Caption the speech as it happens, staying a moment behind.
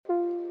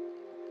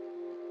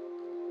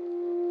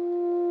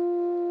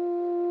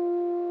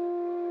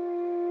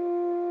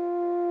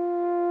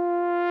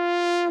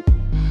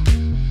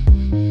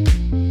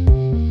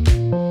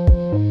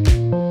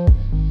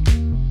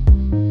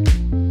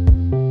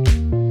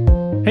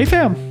Hey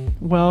fam,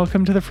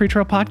 welcome to the Free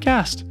Trail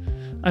Podcast.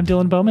 I'm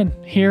Dylan Bowman,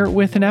 here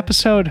with an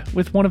episode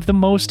with one of the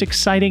most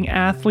exciting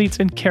athletes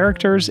and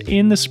characters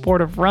in the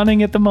sport of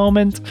running at the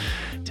moment.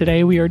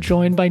 Today we are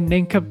joined by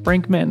Nienke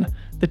Brinkman,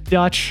 the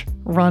Dutch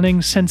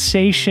running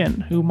sensation,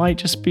 who might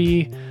just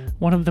be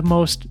one of the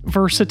most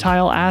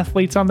versatile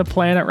athletes on the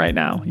planet right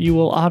now. You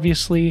will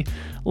obviously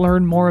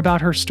learn more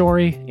about her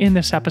story in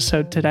this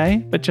episode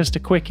today, but just a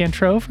quick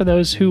intro for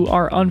those who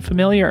are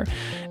unfamiliar.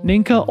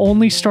 Nienke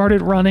only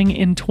started running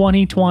in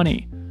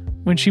 2020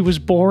 when she was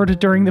bored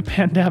during the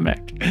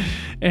pandemic.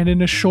 And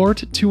in a short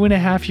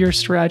 2.5-year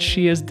stretch,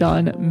 she has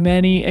done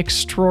many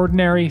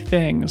extraordinary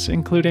things,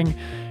 including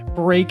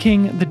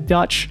breaking the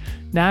Dutch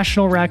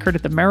national record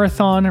at the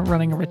marathon,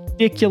 running a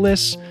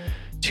ridiculous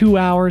 2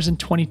 hours and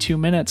 22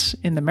 minutes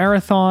in the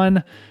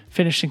marathon,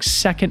 finishing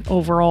second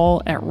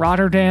overall at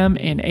Rotterdam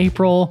in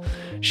April.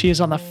 She is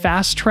on the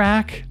fast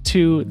track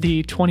to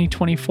the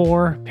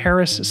 2024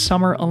 Paris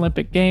Summer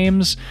Olympic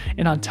Games.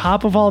 And on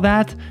top of all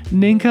that,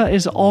 Nienke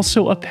is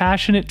also a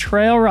passionate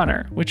trail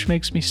runner, which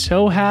makes me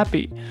so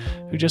happy,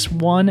 who just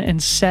won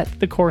and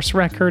set the course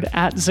record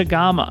at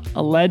Zegama,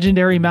 a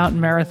legendary mountain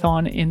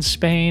marathon in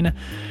Spain.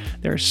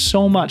 There's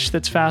so much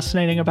that's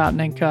fascinating about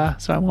Nienke,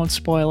 so I won't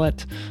spoil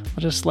it.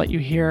 I'll just let you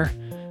hear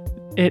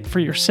it for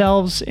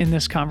yourselves in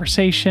this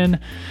conversation.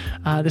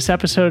 This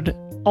episode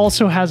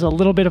also has a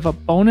little bit of a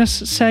bonus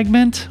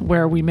segment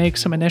where we make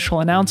some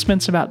initial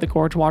announcements about the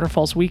Gorge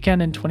Waterfalls weekend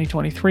in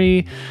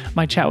 2023.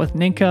 My chat with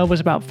Nienke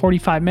was about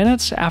 45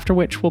 minutes, after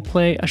which we'll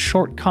play a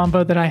short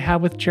combo that I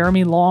had with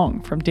Jeremy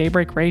Long from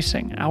Daybreak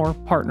Racing, our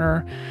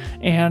partner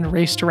and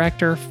race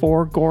director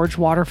for Gorge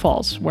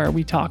Waterfalls, where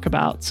we talk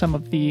about some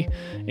of the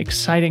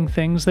exciting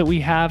things that we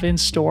have in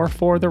store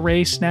for the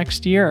race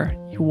next year.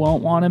 You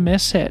won't want to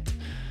miss it.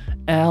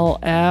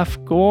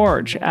 LF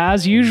Gorge.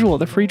 As usual,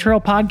 the Free Trail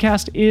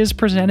Podcast is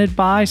presented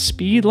by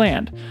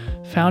Speedland,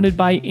 founded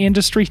by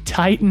industry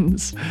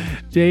titans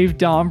Dave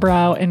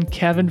Dombrow and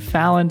Kevin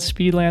Fallon.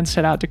 Speedland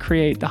set out to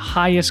create the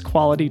highest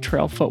quality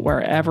trail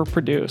footwear ever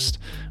produced.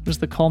 It was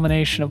the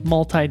culmination of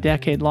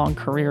multi-decade-long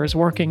careers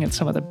working at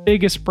some of the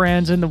biggest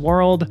brands in the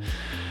world.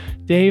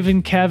 Dave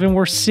and Kevin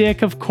were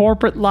sick of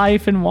corporate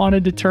life and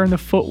wanted to turn the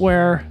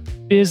footwear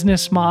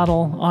business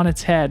model on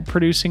its head,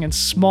 producing in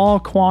small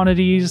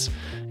quantities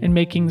and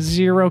making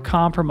zero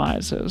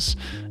compromises.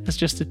 As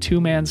just a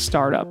two-man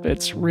startup,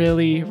 it's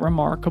really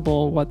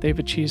remarkable what they've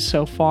achieved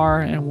so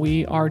far, and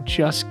we are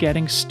just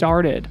getting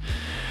started.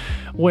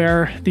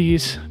 Where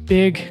these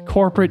big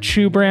corporate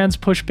shoe brands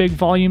push big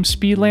volume,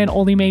 Speedland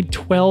only made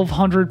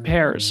 1,200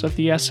 pairs of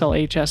the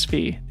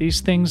SLHSV.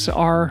 These things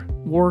are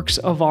works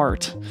of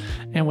art.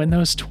 And when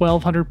those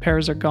 1,200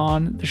 pairs are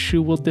gone, the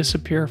shoe will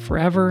disappear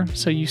forever.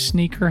 So you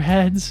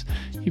sneakerheads,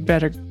 you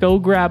better go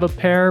grab a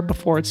pair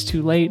before it's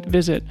too late.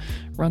 Visit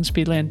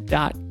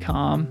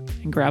runspeedland.com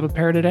and grab a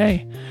pair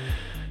today.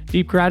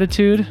 Deep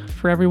gratitude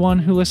for everyone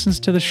who listens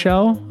to the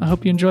show. I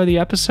hope you enjoy the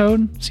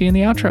episode. See you in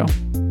the outro.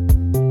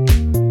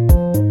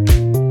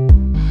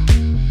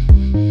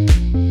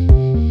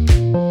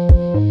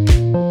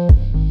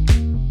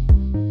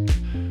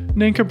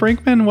 Nienke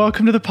Brinkman,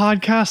 welcome to the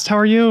podcast. How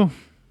are you?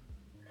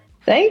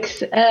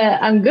 Thanks.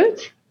 I'm good.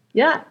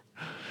 Yeah.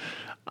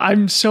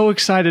 I'm so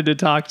excited to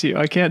talk to you.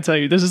 I can't tell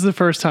you. This is the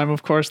first time,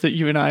 of course, that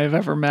you and I have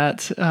ever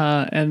met.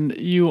 And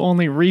you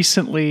only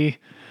recently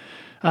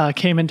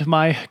came into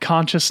my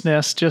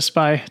consciousness just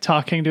by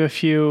talking to a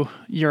few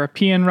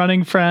European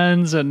running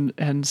friends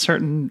and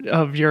certain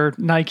of your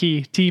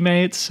Nike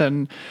teammates.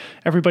 And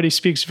everybody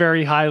speaks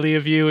very highly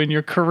of you, and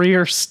your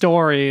career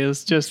story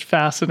is just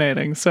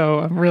fascinating. So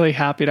I'm really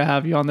happy to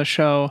have you on the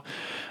show.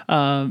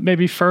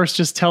 Maybe first,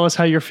 just tell us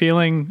how you're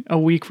feeling a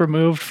week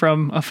removed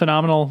from a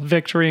phenomenal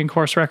victory and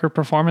course record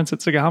performance at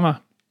Zegama.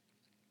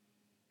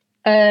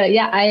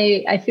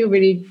 I feel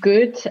really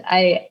good.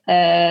 I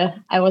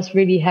was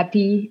really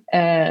happy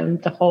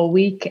the whole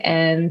week,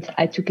 and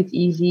I took it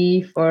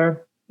easy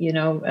for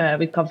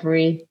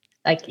recovery,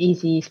 like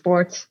easy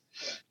sports.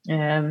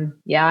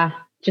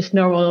 Just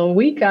normal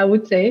week, I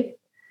would say.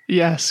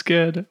 Yes,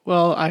 good.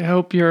 Well, I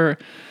hope you're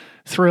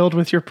thrilled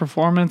with your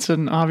performance,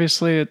 and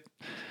obviously it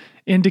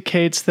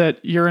indicates that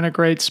you're in a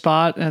great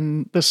spot,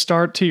 and the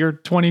start to your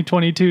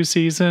 2022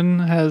 season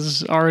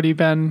has already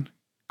been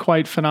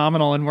quite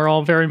phenomenal, and we're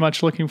all very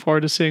much looking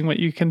forward to seeing what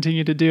you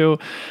continue to do.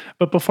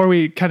 But before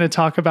we kind of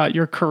talk about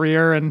your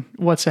career and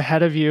what's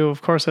ahead of you,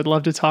 of course, I'd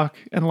love to talk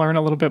and learn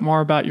a little bit more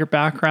about your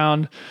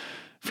background.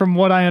 From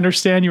what I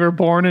understand, you were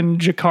born in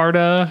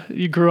Jakarta,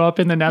 you grew up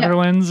in the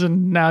Netherlands,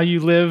 and now you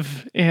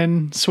live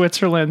in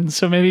Switzerland.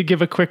 So maybe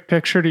give a quick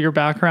picture to your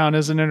background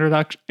as an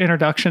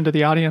introduction to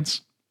the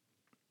audience.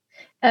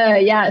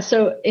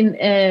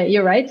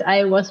 You're right.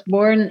 I was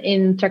born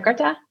in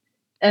Jakarta.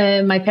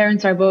 My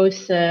parents are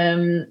both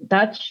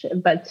Dutch,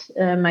 but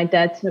my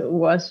dad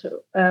was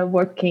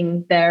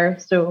working there.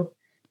 So,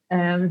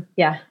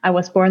 I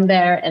was born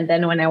there. And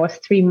then when I was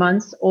 3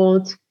 months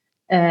old,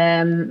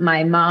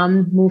 my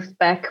mom moved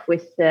back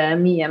with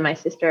me and my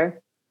sister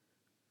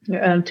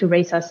to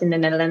raise us in the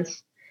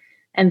Netherlands.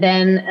 And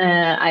then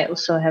I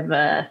also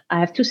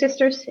have two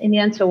sisters in the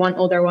end, so one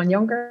older, one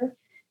younger.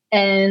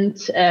 And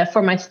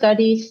for my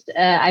studies,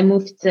 I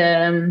moved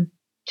to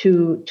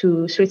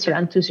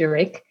Switzerland, to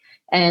Zurich.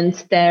 And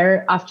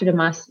there, after the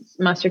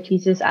master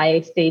thesis,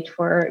 I stayed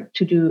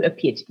to do a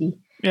PhD.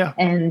 Yeah.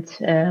 And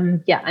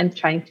I'm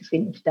trying to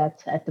finish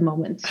that at the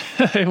moment.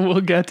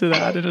 We'll get to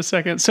that in a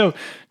second. So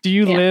do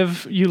you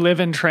live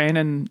and train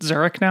in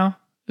Zurich now?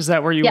 Is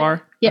that where you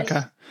are? Yes.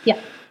 Okay. Yeah.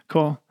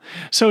 Cool.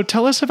 So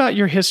tell us about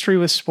your history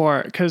with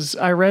sport, because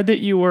I read that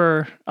you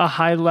were a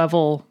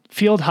high-level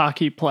field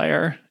hockey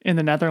player in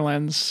the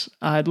Netherlands.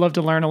 I'd love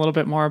to learn a little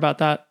bit more about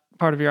that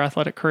part of your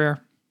athletic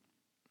career.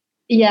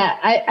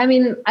 Yeah, I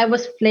mean, I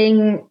was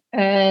playing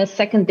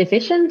second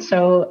division,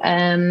 so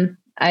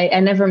I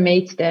never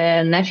made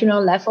the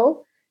national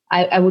level.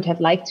 I would have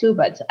liked to,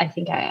 but I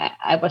think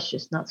I was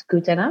just not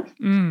good enough.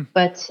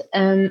 But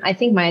I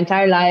think my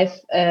entire life,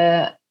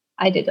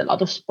 I did a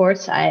lot of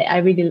sports. I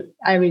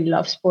really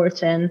love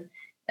sports, and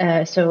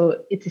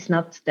so it is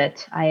not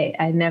that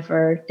I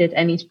never did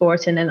any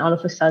sports, and then all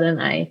of a sudden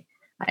I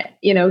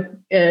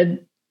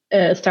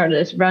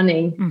started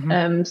running.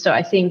 Mm-hmm. So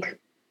I think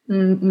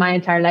my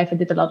entire life I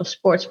did a lot of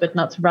sports, but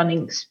not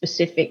running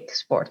specific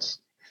sports.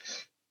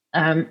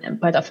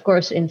 But of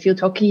course, in field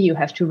hockey you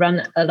have to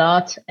run a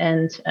lot,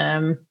 and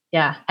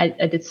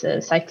I did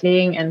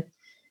cycling,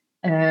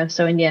 and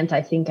so in the end,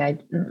 I think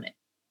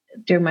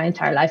during my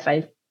entire life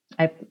I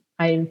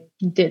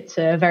did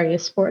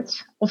various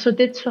sports. Also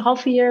did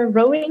half a year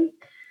rowing.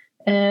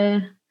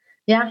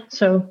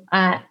 So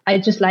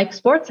I just like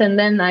sports, and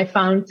then I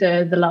found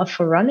the love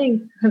for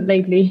running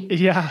lately.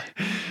 Yeah.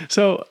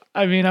 So,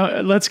 I mean,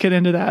 let's get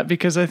into that,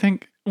 because I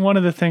think one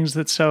of the things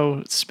that's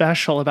so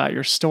special about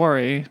your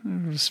story,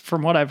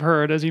 from what I've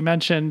heard, as you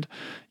mentioned,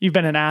 you've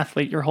been an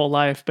athlete your whole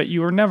life, but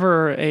you were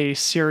never a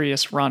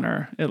serious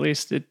runner. At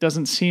least it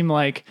doesn't seem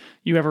like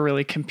you ever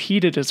really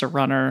competed as a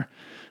runner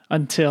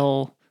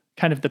until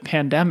kind of the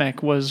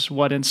pandemic was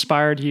what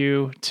inspired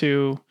you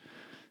to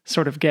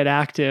sort of get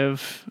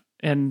active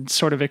and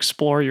sort of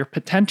explore your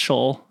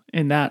potential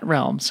in that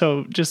realm.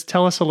 So just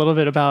tell us a little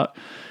bit about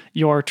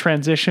your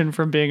transition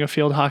from being a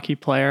field hockey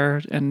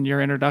player and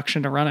your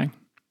introduction to running.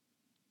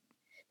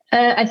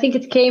 I think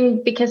it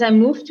came because I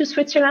moved to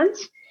Switzerland,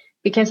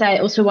 because I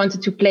also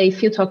wanted to play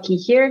field hockey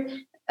here.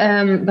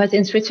 But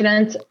in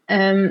Switzerland,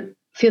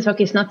 field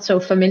hockey is not so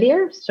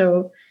familiar.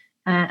 So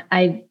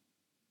I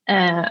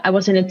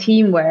was in a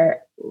team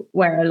where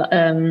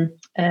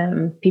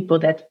people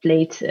that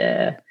played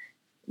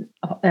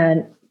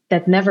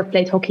that never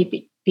played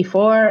hockey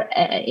before.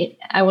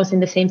 I was in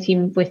the same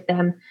team with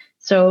them,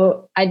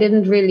 so I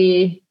didn't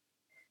really,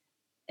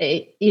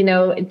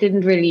 it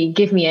didn't really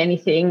give me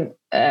anything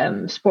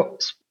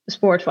sport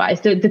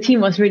wise. The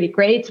team was really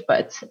great,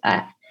 but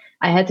I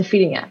had the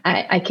feeling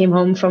I came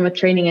home from a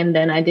training and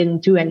then I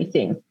didn't do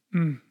anything.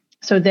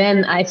 So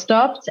then I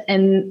stopped,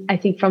 and I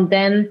think from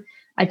then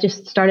I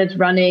just started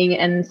running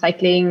and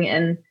cycling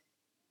and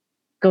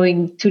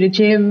going to the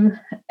gym.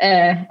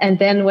 And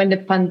then when the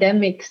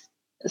pandemic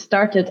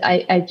started,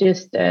 I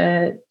just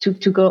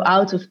to go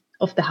out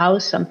of the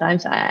house.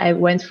 Sometimes I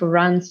went for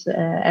runs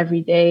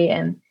every day,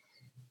 and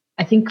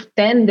I think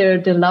then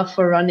the love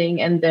for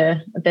running, and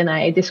then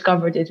I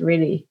discovered it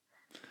really.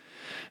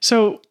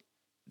 So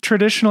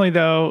traditionally,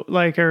 though,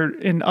 or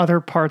in other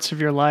parts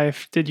of your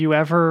life, did you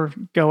ever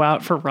go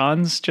out for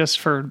runs just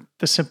for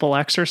the simple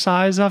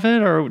exercise of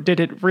it, or did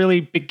it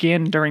really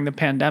begin during the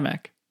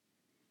pandemic?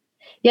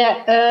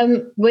 Yeah,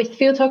 with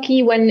field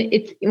hockey, when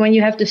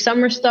you have the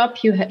summer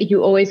stop,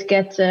 you always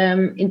get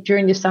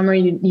during the summer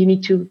you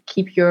need to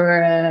keep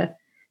your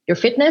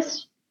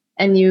fitness,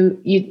 and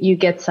you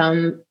get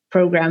some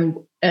program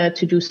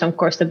to do some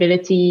core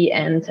stability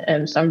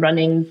and some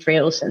running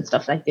drills and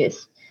stuff like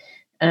this.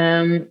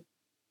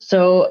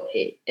 So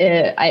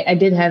I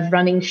did have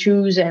running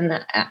shoes,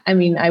 and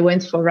I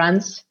went for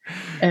runs,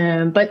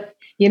 but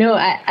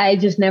I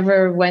just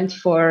never went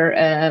for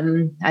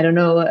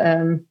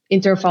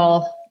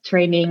interval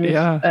training,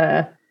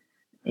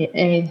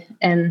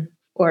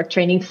 or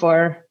training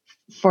for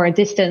a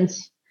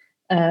distance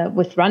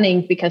with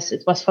running, because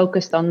it was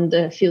focused on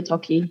the field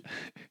hockey.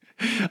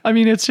 I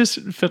mean, it's just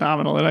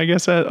phenomenal. And I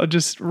guess I'll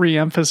just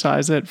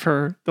reemphasize it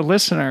for the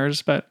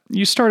listeners, but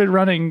you started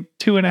running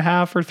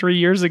 2.5 or 3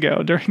 years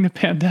ago during the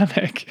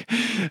pandemic.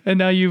 And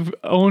now you've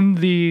owned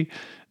the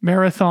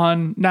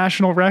marathon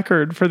national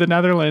record for the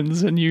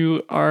Netherlands. And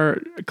you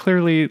are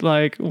clearly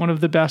like one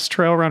of the best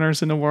trail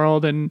runners in the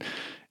world, and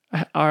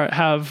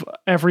have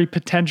every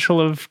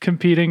potential of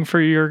competing for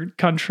your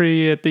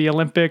country at the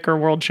Olympic or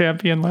world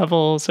champion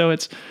level. So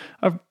it's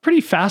a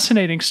pretty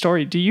fascinating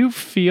story. Do you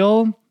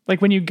feel like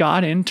when you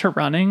got into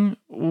running,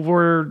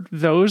 were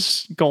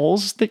those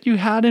goals that you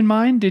had in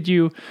mind? Did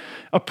you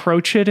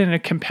approach it in a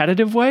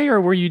competitive way,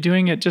 or were you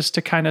doing it just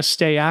to kind of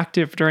stay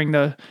active during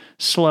the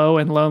slow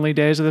and lonely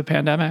days of the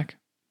pandemic?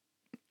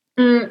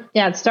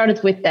 It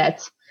started with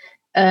that,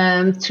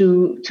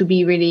 to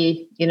be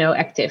really,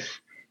 active.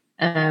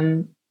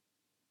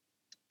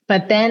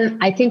 But then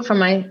I think for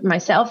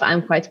myself,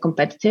 I'm quite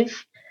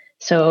competitive.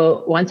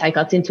 So once I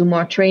got into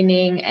more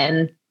training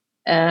and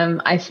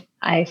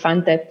I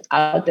found that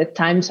out that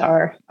times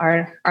are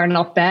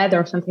not bad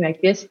or something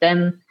like this,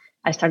 then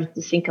I started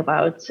to think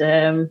about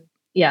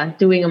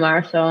doing a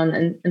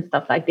marathon and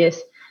stuff like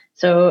this.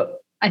 So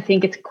I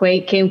think it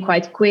came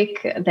quite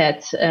quick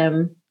that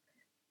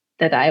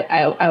that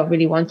I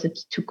really wanted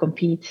to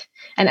compete.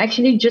 And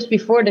actually, just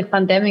before the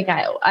pandemic,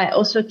 I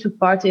also took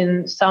part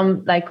in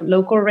some like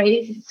local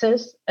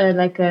races,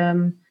 like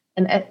an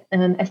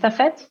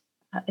estafette.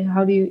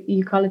 How do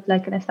you call it?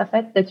 Like an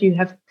estafette, that you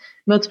have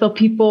multiple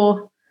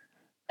people.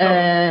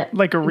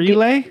 Like a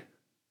relay?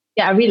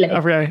 A relay. A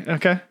relay.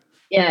 Okay.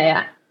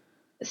 Yeah.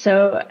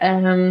 So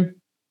I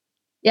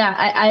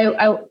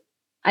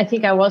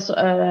think I was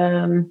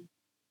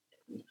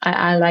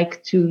I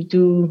like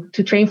to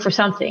train for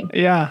something.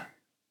 Yeah.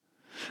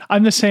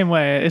 I'm the same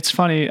way. It's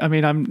funny. I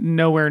mean, I'm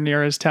nowhere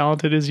near as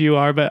talented as you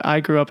are, but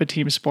I grew up a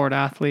team sport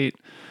athlete.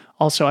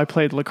 Also, I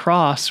played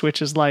lacrosse,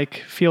 which is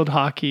like field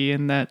hockey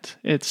in that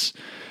it's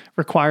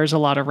requires a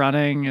lot of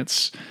running.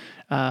 It's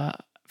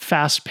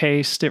fast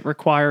paced. It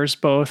requires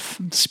both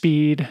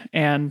speed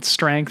and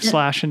strength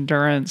 /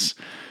 endurance.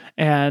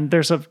 And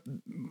there's a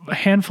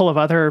handful of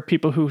other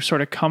people who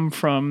sort of come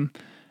from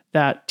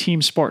that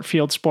team sport,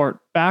 field sport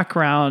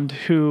background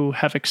who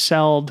have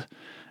excelled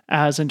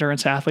as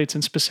endurance athletes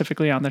and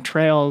specifically on the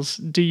trails.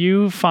 Do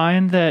you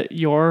find that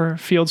your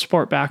field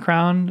sport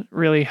background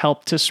really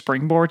helped to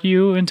springboard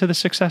you into the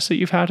success that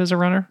you've had as a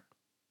runner?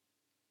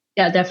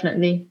 Yeah,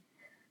 definitely.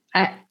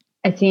 I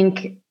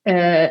think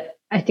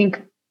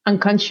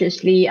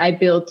unconsciously I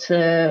built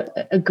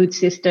a good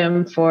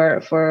system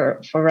for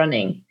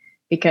running,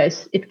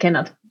 because it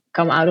cannot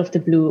come out of the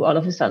blue all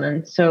of a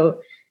sudden.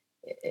 So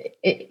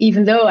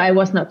even though I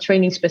was not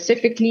training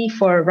specifically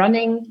for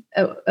running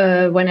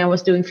when I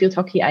was doing field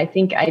hockey, I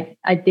think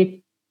I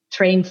did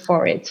train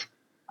for it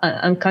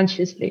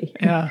unconsciously.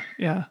 Yeah.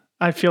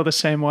 I feel the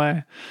same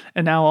way.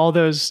 And now all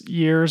those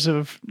years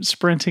of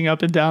sprinting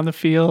up and down the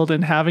field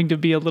and having to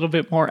be a little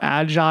bit more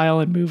agile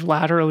and move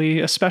laterally,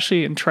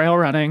 especially in trail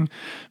running,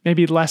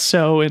 maybe less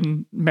so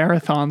in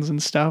marathons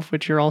and stuff,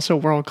 which you're also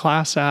world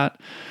class at.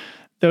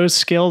 Those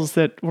skills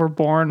that were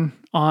born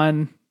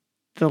on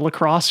the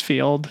lacrosse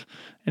field,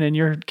 and in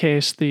your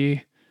case, the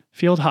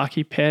field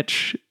hockey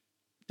pitch,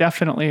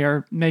 definitely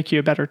make you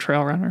a better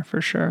trail runner for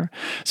sure.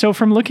 So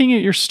from looking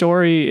at your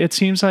story, it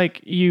seems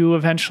like you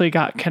eventually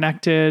got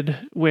connected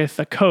with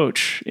a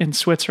coach in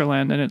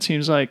Switzerland, and it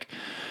seems like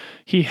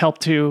he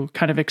helped to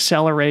kind of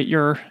accelerate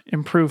your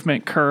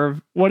improvement curve.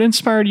 What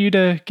inspired you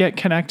to get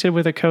connected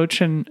with a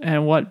coach,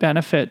 and what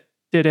benefit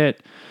did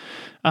it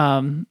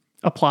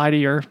apply to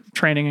your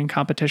training and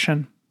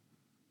competition?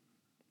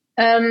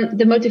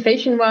 The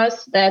motivation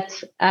was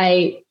that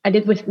I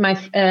did with my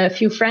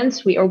few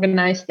friends. We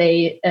organized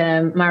a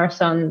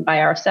marathon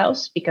by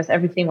ourselves because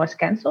everything was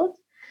canceled.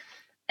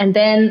 And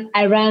then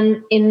I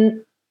ran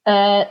in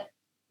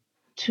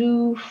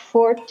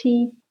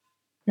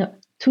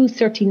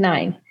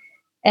 2:39.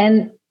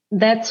 And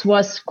that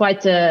was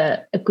quite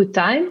a good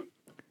time.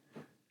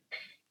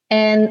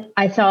 And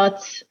I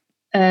thought,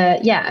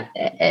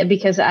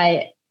 because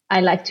I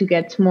like to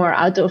get more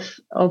out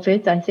of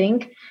it, I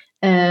think.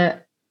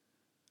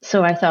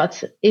 So I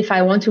thought, if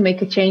I want to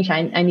make a change,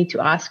 I need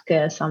to ask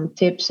some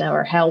tips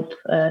or help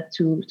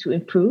to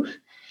improve.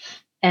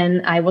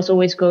 And I was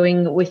always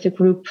going with a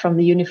group from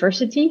the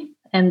university,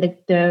 and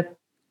the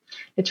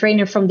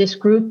trainer from this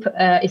group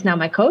is now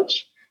my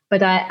coach.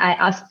 But I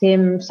asked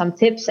him some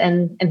tips,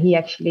 and he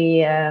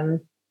actually,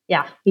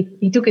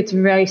 he took it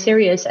very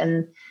serious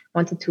and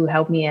wanted to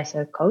help me as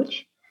a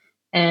coach.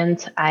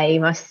 And I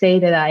must say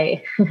that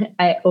I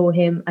owe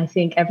him, I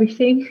think,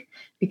 everything,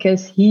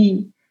 because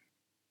he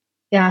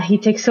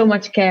takes so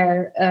much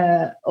care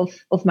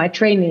of my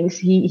trainings.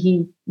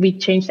 We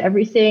changed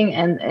everything,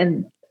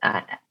 and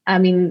I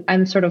mean,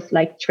 I'm sort of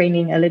like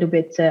training a little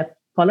bit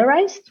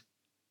polarized.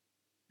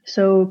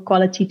 So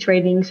quality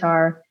trainings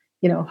are,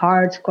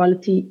 hard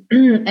quality,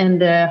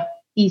 and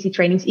easy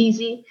trainings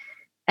easy.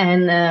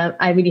 And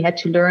I really had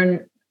to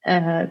learn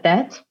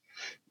that.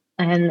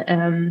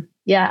 And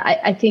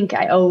I think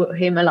I owe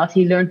him a lot.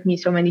 He learned me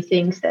so many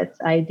things that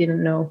I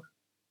didn't know.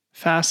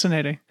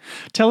 Fascinating.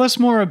 Tell us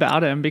more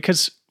about him,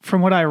 because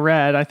from what I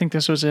read, I think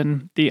this was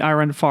in the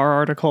Iron Far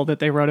article that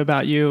they wrote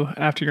about you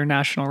after your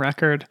national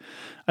record.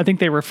 I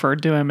think they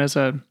referred to him as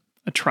a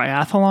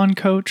triathlon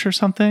coach or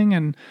something.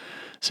 And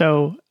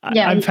so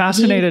I'm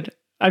fascinated.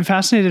 I'm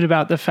fascinated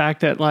about the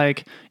fact that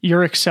like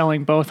you're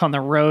excelling both on the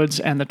roads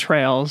and the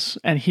trails,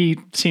 and he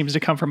seems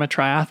to come from a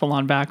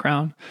triathlon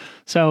background.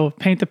 So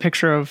paint the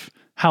picture of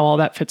how all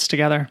that fits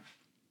together.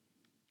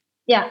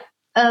 Yeah.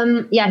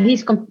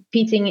 He's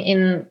competing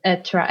in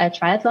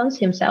triathlons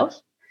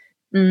himself.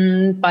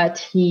 But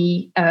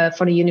he,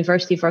 for the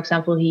university, for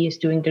example, he is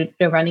doing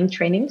the running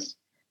trainings.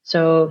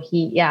 So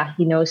he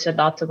knows a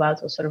lot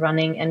about also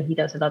running, and he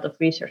does a lot of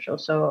research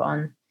also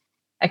on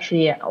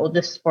actually all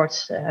the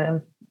sports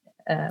that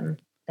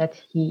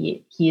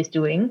he is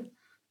doing.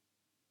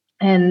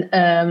 And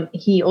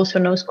he also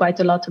knows quite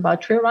a lot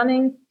about trail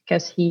running,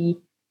 because he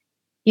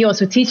he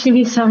also teaches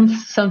me some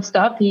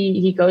stuff.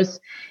 He goes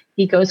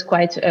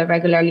quite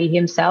regularly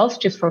himself,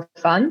 just for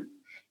fun.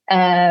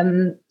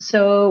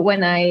 So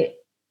when I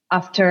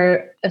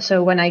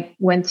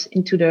went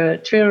into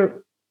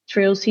the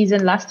trail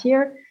season last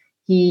year,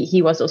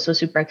 he was also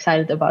super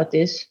excited about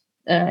this.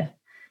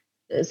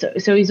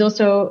 So he's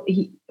also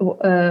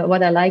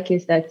what I like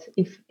is that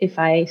if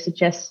I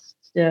suggest,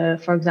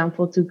 for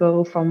example, to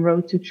go from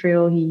road to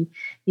trail,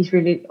 he's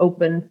really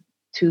open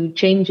to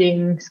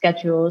changing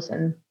schedules.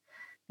 And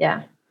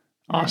yeah.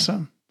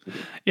 Awesome.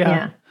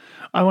 Yeah.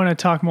 I want to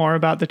talk more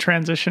about the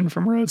transition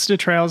from roads to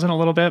trails in a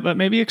little bit, but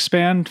maybe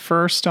expand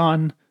first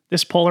on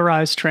this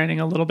polarized training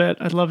a little bit.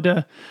 I'd love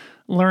to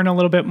learn a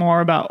little bit more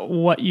about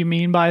what you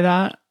mean by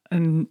that,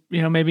 and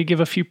maybe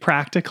give a few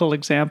practical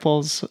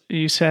examples.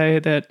 You say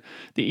that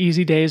the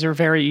easy days are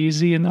very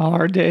easy and the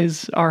hard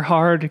days are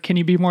hard. Can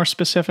you be more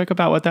specific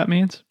about what that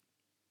means?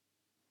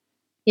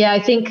 Yeah,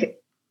 I think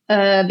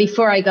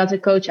before I got a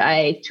coach,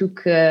 I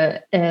took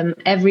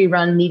every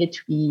run needed to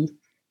be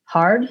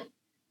hard,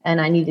 and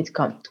I needed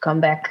to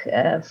come back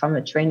from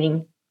the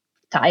training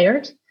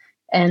tired.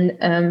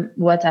 And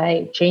what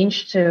I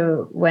changed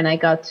to when I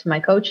got my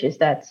coach is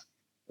that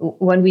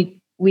when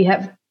we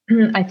have,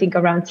 I think,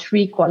 around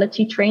 3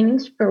 quality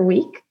trainings per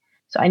week.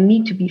 So I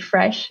need to be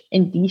fresh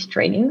in these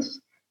trainings,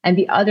 and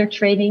the other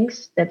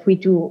trainings that we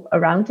do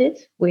around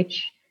it,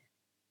 which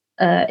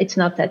it's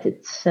not that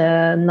it's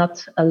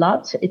not a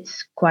lot.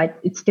 It's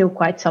still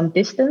quite some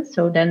distance.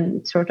 So then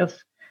it's sort of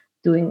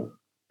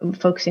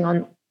focusing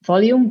on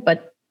volume,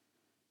 but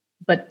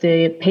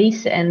the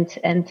pace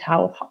and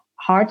how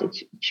hard it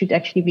should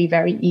actually be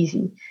very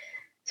easy,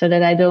 so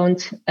that I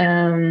don't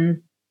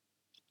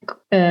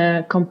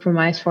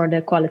compromise for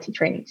the quality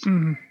trainings.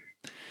 Mm.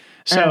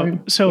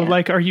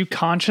 Like, are you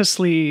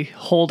consciously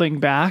holding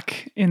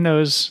back in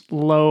those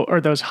low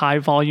or those high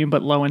volume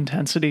but low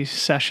intensity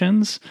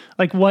sessions?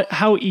 Like,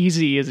 how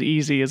easy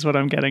is what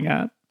I'm getting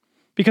at.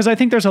 Because I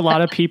think there's a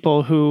lot of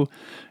people who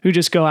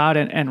just go out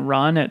and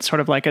run at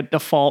sort of like a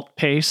default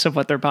pace of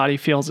what their body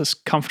feels is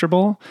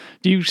comfortable.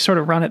 Do you sort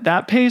of run at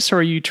that pace, or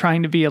are you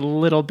trying to be a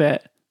little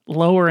bit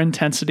lower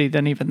intensity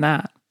than even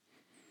that?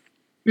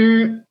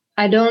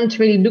 I don't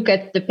really look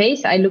at the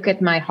pace. I look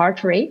at my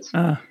heart rate.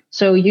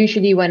 So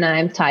usually when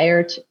I'm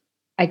tired,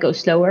 I go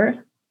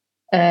slower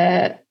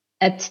at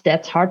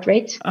that heart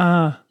rate.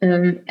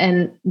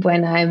 And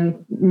when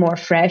I'm more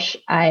fresh,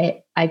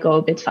 I go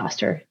a bit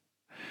faster.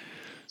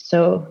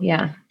 So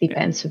yeah,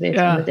 depends a bit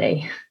on the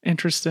day.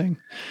 Interesting.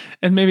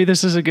 And maybe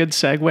this is a good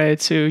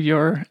segue to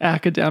your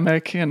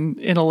academic and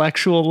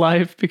intellectual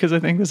life, because I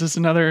think this is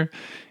another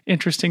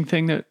interesting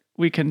thing that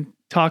we can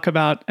talk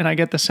about. And I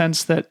get the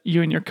sense that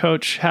you and your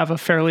coach have a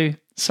fairly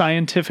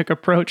scientific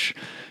approach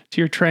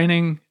to your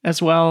training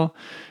as well.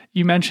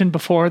 You mentioned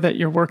before that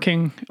you're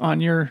working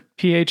on your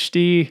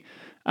PhD.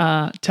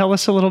 Tell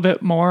us a little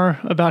bit more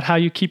about how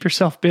you keep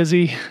yourself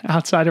busy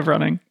outside of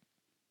running.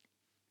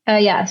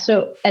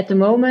 So at the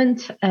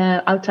moment,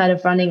 outside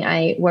of running,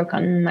 I work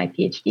on my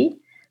PhD.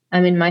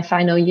 I'm in my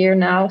final year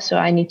now, so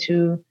I need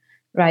to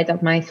write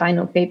up my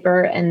final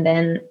paper and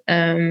then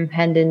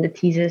hand in the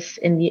thesis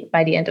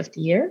by the end of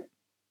the year.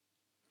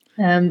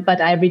 But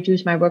I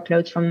reduce my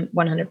workload from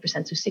 100%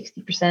 to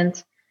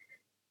 60%,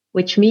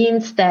 which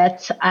means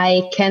that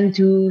I can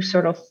do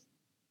sort of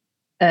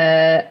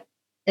a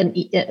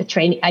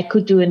training. I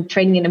could do a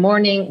training in the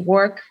morning,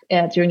 work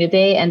during the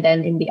day, and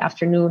then in the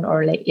afternoon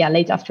or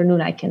late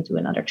afternoon, I can do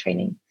another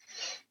training.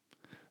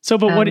 So,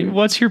 but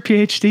what's your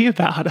PhD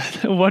about?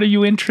 What are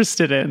you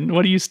interested in?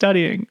 What are you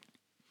studying?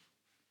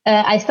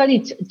 I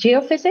studied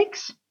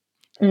geophysics,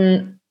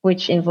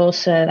 which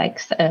involves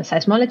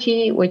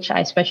seismology, which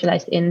I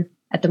specialized in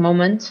at the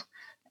moment.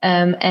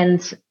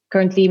 And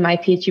currently, my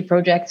PhD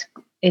project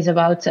is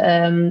about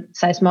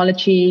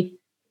seismology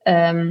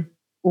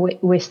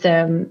with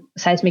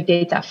seismic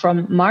data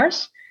from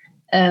Mars.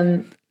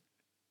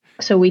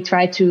 So we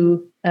try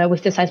to,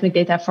 with the seismic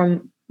data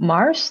from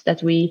Mars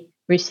that we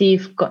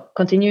receive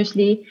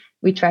continuously,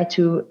 we try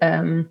to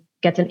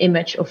get an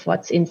image of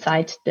what's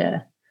inside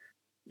the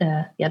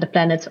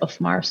planet of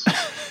Mars.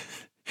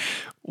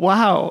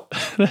 Wow,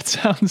 that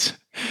sounds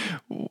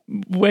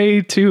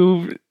way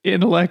too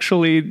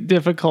intellectually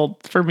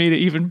difficult for me to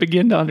even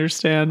begin to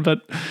understand.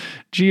 But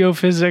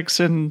geophysics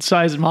and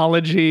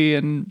seismology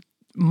and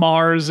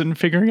Mars and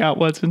figuring out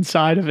what's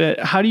inside of it.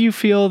 How do you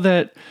feel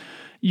that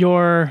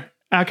your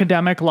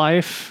academic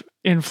life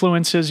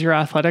influences your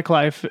athletic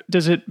life?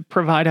 Does it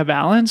provide a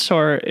balance,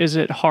 or is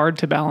it hard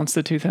to balance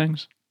the two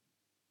things?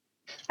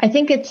 I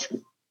think it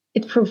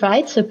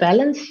provides a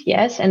balance,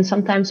 yes, and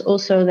sometimes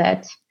also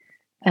that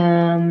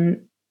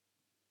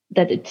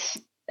it's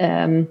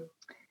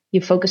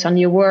you focus on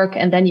your work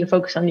and then you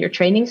focus on your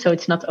training, so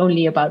it's not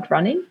only about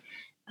running.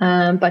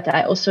 But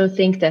I also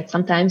think that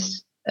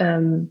sometimes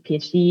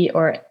PhD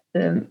or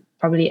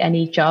probably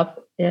any job,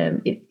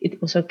 it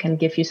also can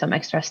give you some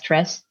extra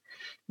stress,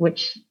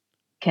 which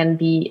can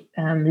be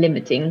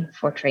limiting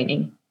for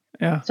training.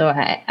 Yeah. So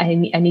I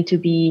need to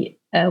be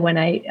when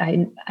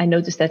I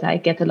notice that I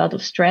get a lot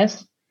of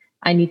stress,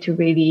 I need to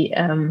really,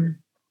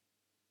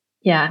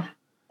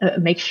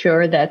 make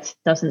sure that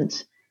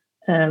doesn't,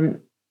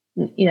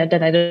 that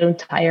I don't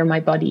tire my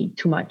body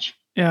too much.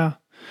 Yeah.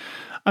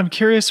 I'm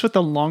curious what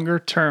the longer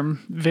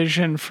term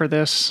vision for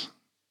this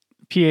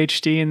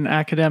PhD and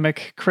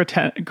academic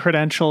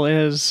credential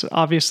is.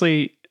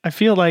 Obviously, I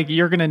feel like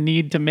you're going to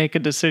need to make a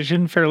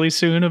decision fairly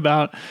soon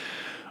about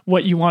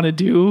what you want to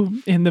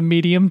do in the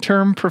medium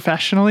term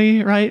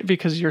professionally, right?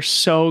 Because you're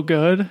so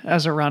good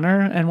as a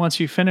runner. And once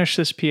you finish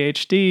this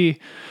PhD,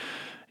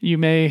 you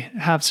may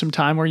have some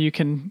time where you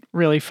can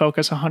really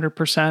focus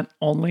 100%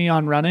 only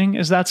on running.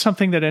 Is that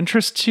something that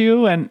interests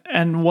you?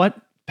 And what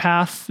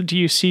path do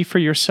you see for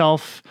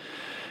yourself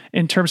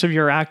in terms of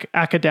your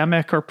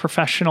academic or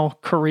professional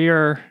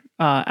career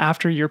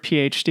after your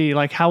PhD?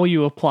 Like, how will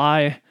you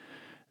apply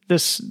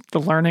the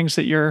learnings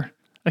that you're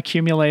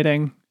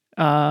accumulating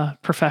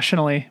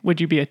professionally? Would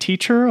you be a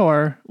teacher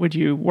or would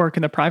you work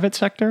in the private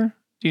sector?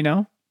 Do you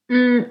know?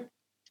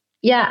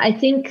 Yeah, I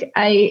think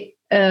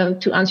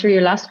to answer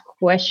your last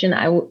question,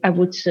 I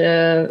would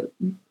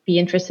be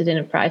interested in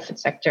a private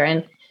sector.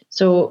 And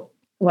so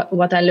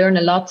what I learn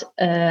a lot,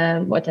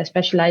 what I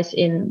specialize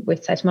in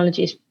with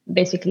seismology is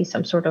basically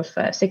some sort of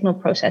signal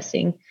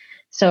processing.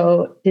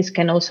 So this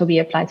can also be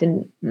applied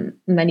in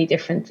many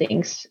different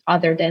things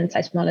other than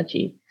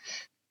seismology.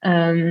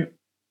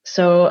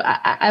 So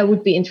I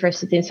would be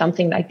interested in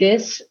something like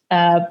this.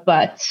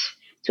 But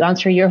to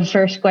answer your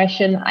first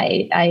question,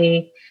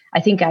 I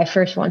think I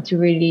first want to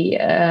really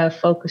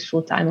focus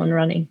full time on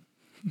running.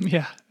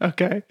 Yeah.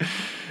 Okay.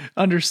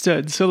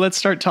 Understood. So let's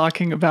start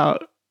talking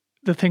about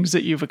the things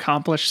that you've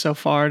accomplished so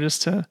far,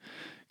 just to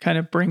kind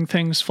of bring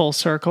things full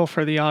circle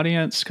for the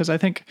audience. Because I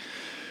think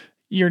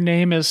your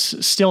name is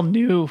still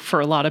new for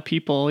a lot of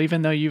people,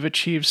 even though you've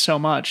achieved so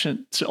much.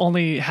 It's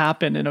only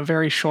happened in a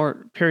very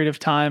short period of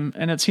time.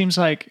 And it seems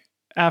like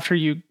after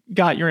you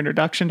got your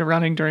introduction to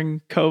running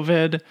during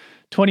COVID,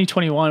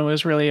 2021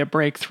 was really a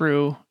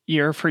breakthrough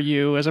year for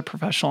you as a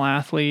professional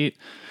athlete.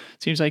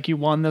 It seems like you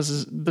won the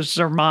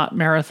Zermatt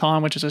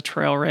Marathon, which is a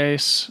trail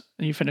race,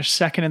 and you finished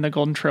second in the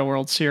Golden Trail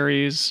World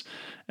Series.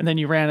 And then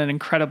you ran an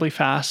incredibly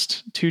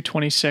fast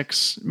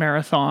 2:26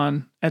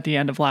 marathon at the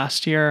end of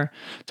last year.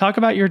 Talk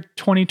about your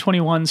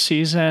 2021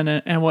 season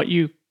and what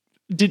you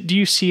did. Do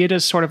you see it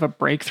as sort of a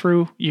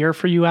breakthrough year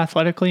for you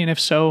athletically? And if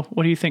so,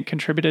 what do you think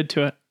contributed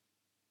to it?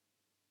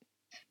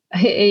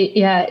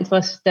 Yeah, it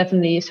was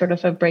definitely sort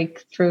of a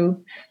breakthrough.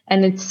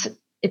 And it's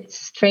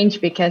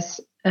strange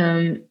because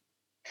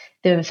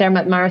the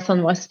Zermatt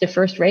Marathon was the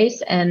first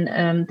race,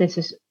 and this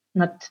is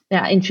not.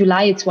 Yeah, in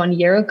July, it's 1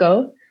 year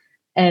ago,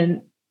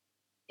 and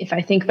if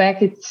I think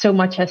back, so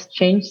much has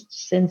changed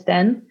since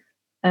then.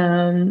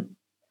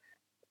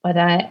 But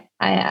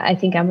I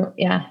think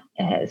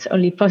it's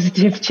only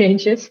positive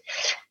changes.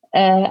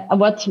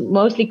 What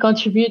mostly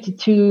contributed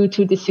to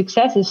the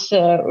success is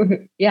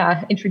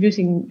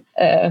introducing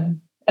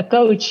a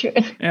coach.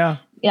 Yeah.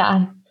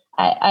 Yeah.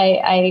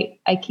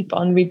 I keep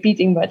on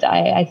repeating, but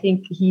I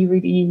think he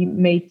really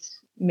made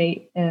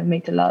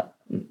a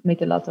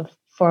lot of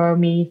for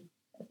me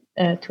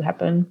to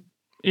happen.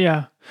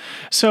 Yeah.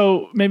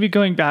 So maybe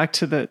going back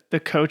to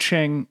the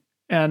coaching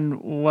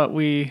and what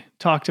we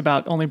talked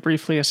about only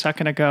briefly a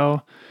second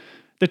ago,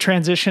 the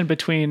transition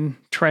between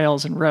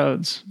trails and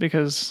roads,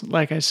 because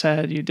like I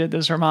said, you did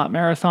the Zermatt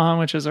Marathon,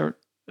 which is a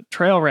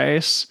trail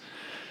race.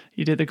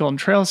 You did the Golden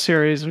Trail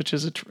Series, which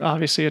is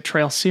obviously a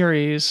trail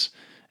series.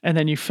 And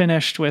then you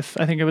finished with,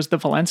 I think it was the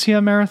Valencia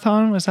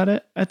Marathon. Was that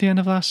it at the end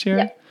of last year?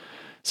 Yeah.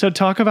 So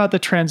talk about the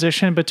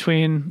transition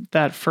between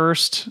that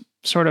first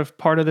sort of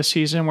part of the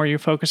season where you're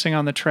focusing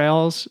on the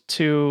trails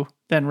to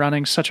then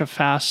running such a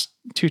fast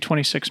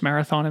 2:26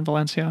 marathon in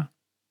Valencia.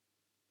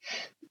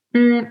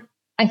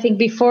 I think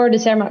before the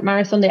Zermatt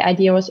Marathon, the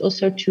idea was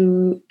also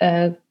to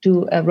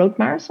do a road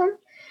marathon.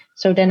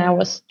 So then I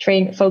was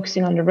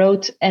focusing on the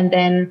road, and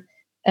then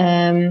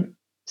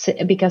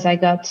because I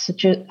got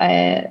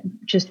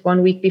just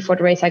 1 week before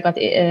the race, I got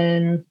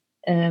an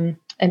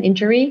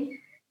injury,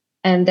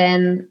 and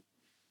then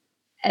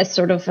as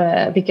sort of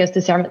because the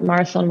Zermatt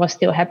Marathon was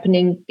still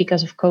happening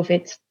because of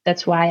COVID,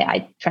 that's why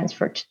I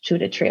transferred to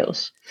the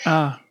trails.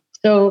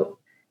 So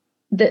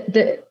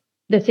the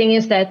thing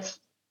is that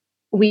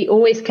we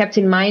always kept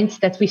in mind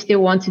that we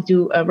still want to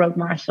do a road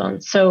marathon.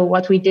 So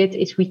what we did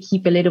is we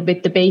keep a little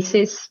bit the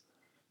basis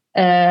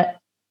the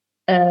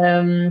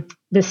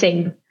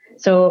same.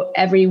 So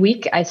every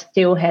week I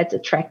still had a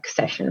track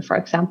session, for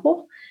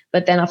example.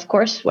 But then, of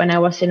course, when I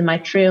was in my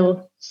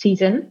trail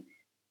season,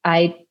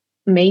 I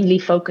mainly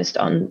focused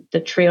on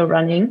the trail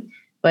running,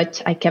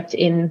 but I kept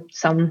in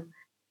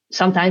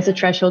sometimes a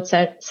threshold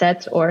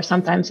set or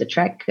sometimes a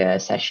track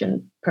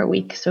session per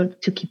week. So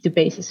to keep the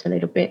basis a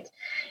little bit.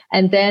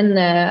 And then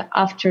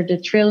after the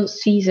trail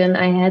season,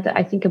 I had,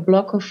 I think, a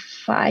block of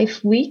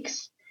 5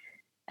 weeks.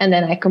 And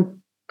then I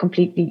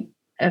completely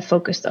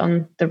focused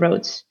on the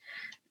roads.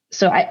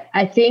 So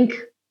I think...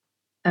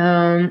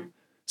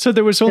 so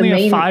there was only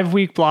a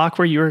 5-week block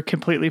where you were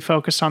completely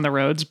focused on the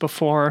roads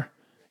before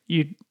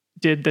you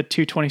did the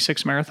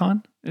 2:26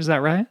 marathon. Is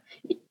that right?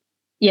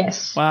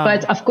 Yes, Wow.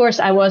 but of course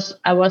I was,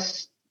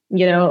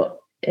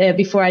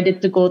 before I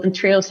did the Golden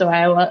Trail, so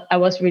I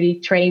was really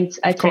trained.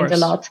 I trained a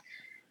lot.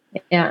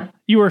 Yeah.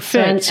 You were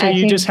fit, so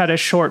you think, just had a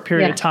short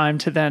period of time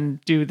to then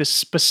do the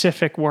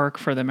specific work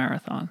for the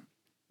marathon.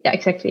 Yeah,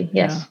 exactly.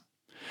 Yes. Yeah.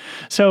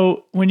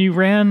 So when you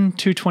ran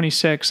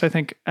 2:26, I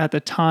think at the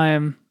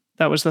time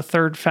that was the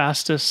third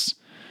fastest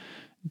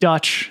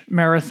Dutch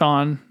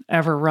marathon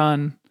ever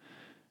run.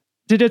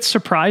 Did it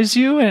surprise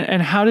you?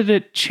 And how did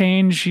it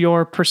change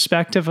your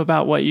perspective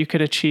about what you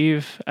could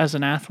achieve as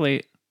an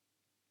athlete?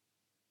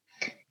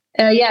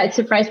 Yeah, it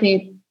surprised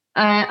me.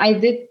 I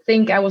did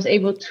think I was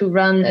able to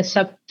run a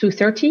sub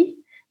 2:30.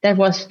 That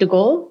was the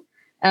goal.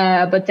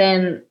 But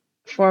then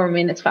 4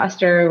 minutes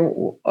faster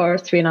or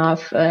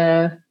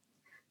 3.5.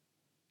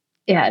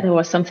 There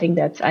was something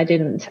that I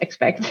didn't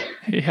expect.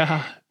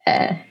 Yeah.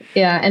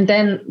 And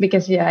then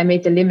because I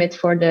made the limit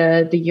for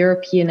the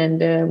European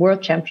and the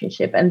World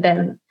Championship, and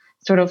then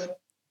sort of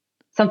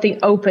something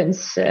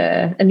opens,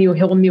 a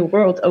whole new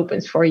world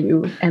opens for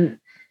you, and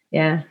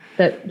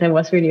that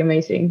was really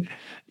amazing.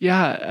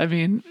 Yeah, I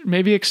mean,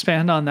 maybe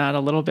expand on that a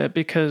little bit,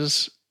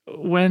 because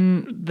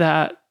when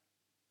that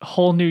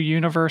whole new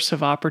universe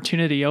of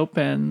opportunity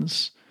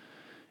opens,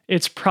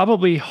 it's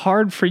probably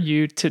hard for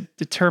you to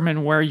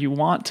determine where you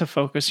want to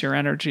focus your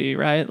energy,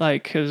 right?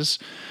 Like, because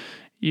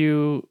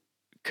you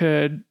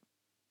could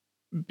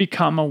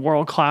become a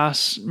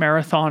world-class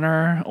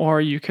marathoner,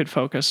 or you could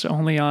focus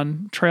only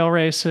on trail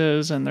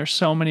races, and there's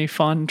so many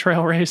fun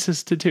trail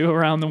races to do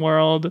around the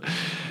world.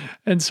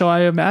 And so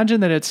I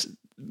imagine that it's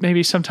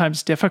maybe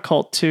sometimes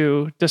difficult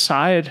to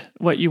decide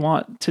what you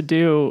want to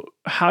do.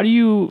 How do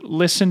you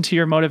listen to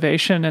your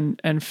motivation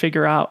and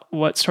figure out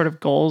what sort of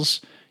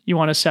goals you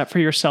want to set for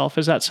yourself?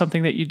 Is that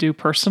something that you do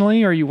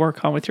personally, or you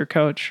work on with your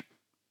coach?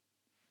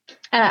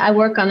 I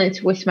work on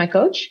it with my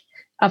coach.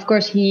 Of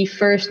course, he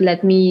first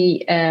let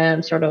me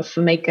sort of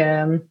make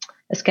a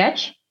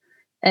sketch.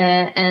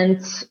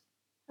 And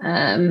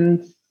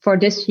for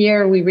this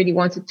year, we really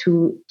wanted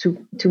to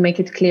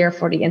make it clear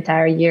for the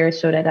entire year,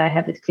 so that I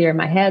have it clear in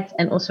my head,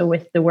 and also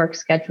with the work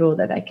schedule,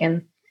 that I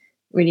can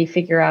really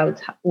figure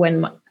out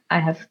when I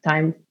have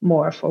time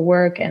more for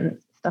work and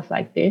stuff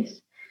like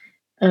this.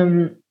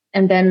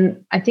 And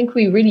then I think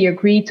we really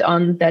agreed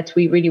on that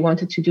we really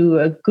wanted to do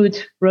a good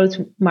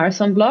road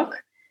marathon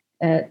block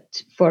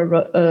for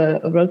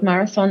a road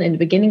marathon in the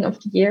beginning of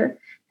the year.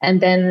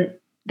 And then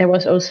there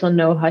was also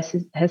no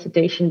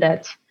hesitation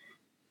that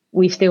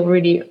we still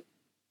really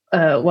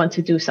want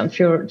to do some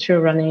trail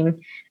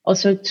running,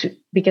 also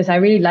because I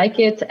really like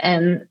it,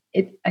 and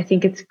I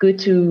think it's good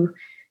to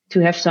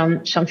have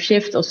some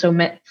shift also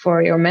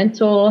for your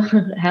mental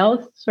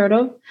health, sort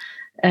of.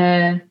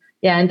 And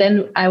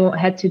then I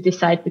had to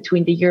decide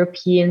between the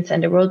Europeans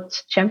and the World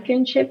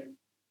Championship,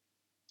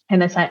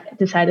 and I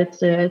decided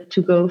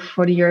to go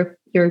for the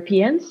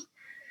Europeans.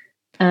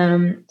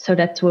 So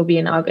that will be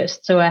in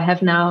August. So I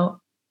have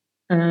now,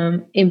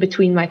 in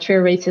between my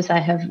trail races, I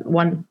have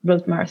one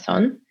road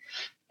marathon.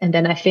 And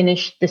then I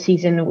finished the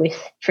season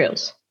with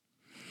trails.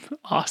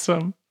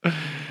 Awesome.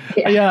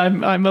 Yeah,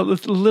 I'm a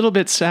little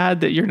bit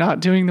sad that you're not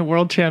doing the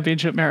World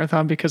Championship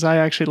Marathon, because I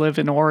actually live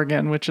in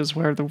Oregon, which is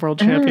where the World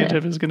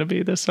Championship is going to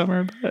be this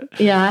summer. But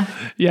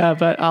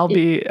but I'll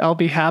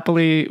be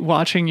happily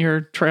watching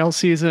your trail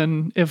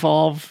season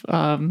evolve,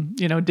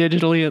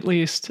 digitally, at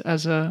least,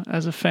 as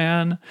a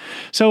fan.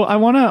 So I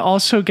want to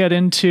also get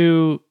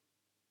into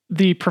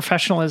the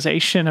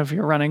professionalization of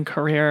your running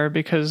career,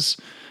 because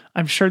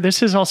I'm sure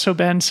this has also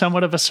been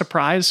somewhat of a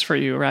surprise for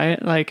you,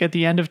 right? Like at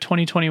the end of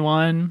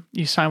 2021,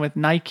 you signed with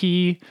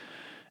Nike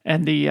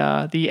and the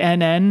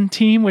NN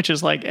team, which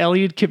is like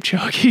Eliud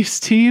Kipchoge's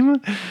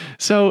team.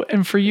 So,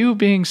 and for you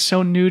being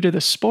so new to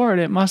the sport,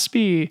 it must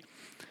be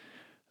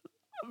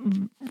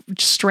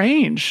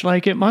strange.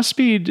 Like it must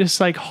be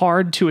just like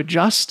hard to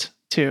adjust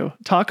to.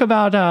 Talk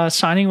about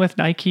signing with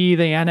Nike,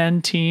 the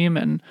NN team,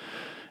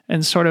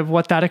 and sort of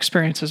what that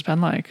experience has been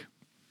like.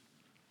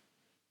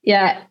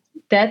 Yeah,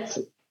 that's.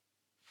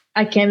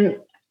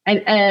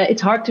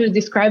 It's hard to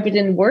describe it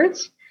in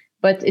words,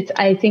 but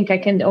I think I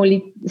can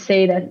only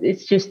say that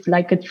it's just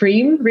like a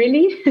dream,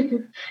 really.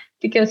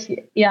 Because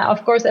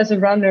of course, as a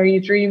runner, you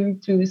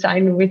dream to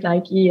sign with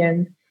Nike,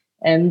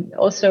 and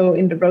also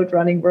in the road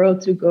running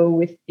world to go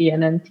with the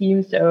NN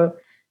team. So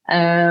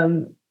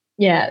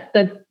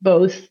that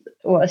both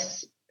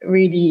was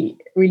really,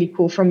 really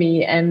cool for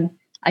me. And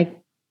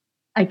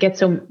I get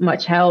so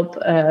much help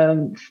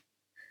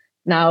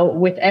now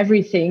with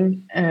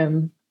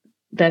everything.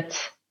 That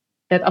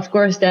of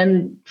course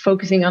then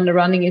focusing on the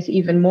running is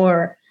even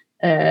more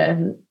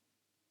better.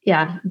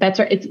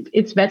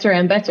 It's better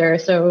and better.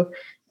 So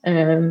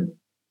I'm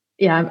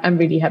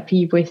really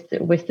happy with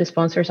the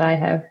sponsors I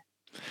have.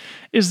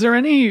 Is there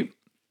any,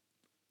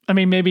 I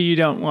mean, maybe you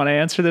don't want to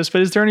answer this, but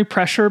is there any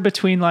pressure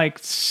between like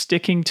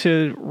sticking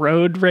to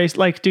road race?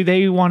 Like, do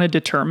they want to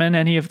determine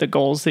any of the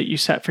goals that you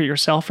set for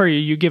yourself, or are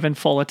you given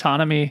full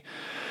autonomy?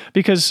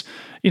 Because,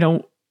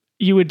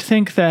 you would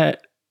think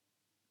that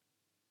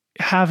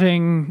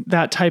having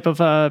that type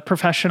of a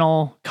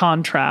professional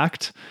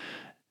contract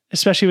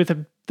especially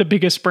with the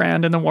biggest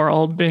brand in the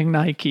world being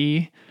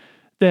Nike,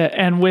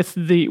 and with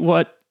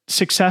what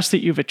success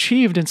that you've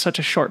achieved in such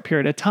a short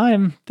period of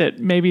time, that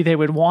maybe they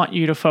would want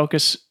you to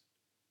focus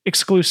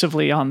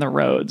exclusively on the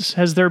roads.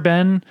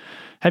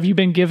 Have you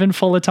been given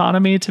full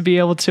autonomy to be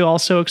able to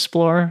also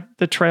explore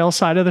the trail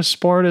side of the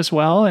sport as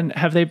well? And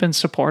have they been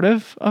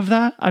supportive of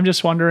that? I'm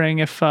just wondering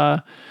if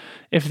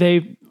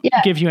they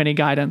give you any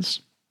guidance.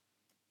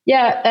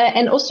 Yeah,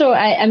 and also,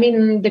 I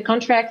mean, the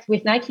contract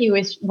with Nike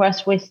was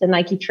with the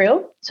Nike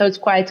Trail, so it's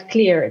quite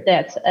clear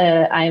that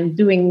I'm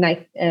doing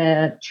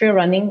trail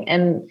running,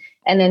 and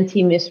then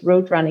team is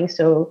road running.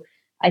 So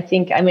I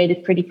think I made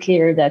it pretty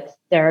clear that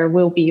there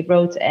will be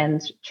road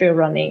and trail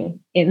running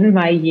in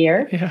my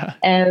year. Yeah.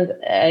 And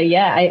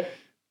I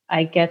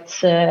get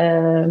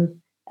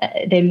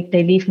they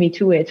leave me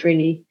to it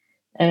really.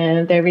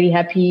 They're really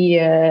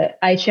happy.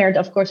 I shared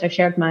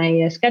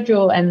my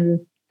schedule,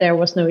 and there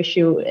was no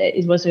issue.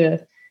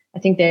 I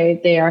think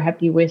they are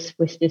happy with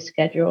this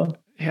schedule.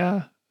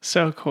 Yeah.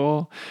 So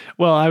cool.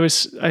 Well,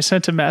 I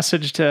sent a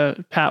message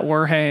to Pat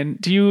Werhane.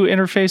 Do you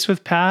interface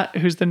with Pat,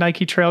 who's the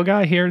Nike Trail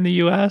guy here in the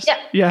US?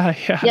 Yeah.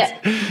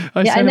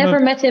 I never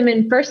met him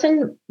in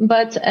person,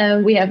 but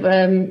we have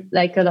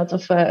like a lot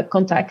of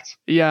contact.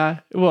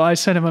 Yeah. Well, I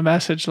sent him a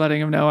message letting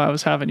him know I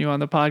was having you on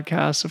the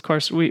podcast. Of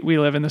course, we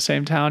live in the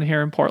same town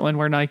here in Portland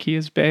where Nike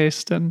is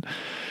based, and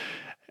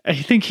I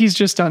think he's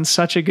just done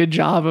such a good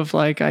job of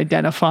like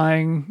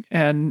identifying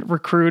and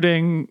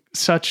recruiting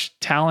such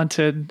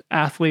talented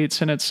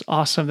athletes. And it's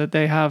awesome that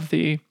they have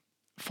the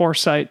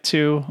foresight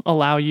to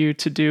allow you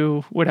to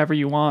do whatever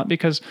you want,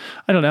 because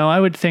I don't know, I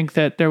would think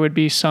that there would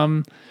be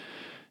some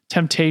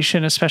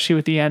temptation, especially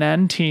with the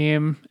NN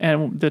team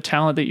and the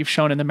talent that you've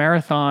shown in the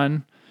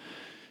marathon,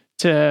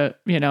 to,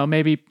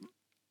 maybe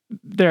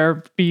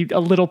there be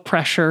a little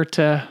pressure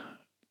to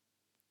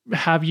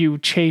have you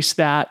chase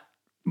that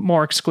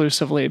more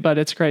exclusively, but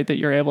it's great that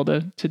you're able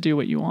to do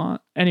what you want.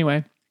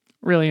 Anyway,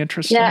 really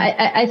interesting.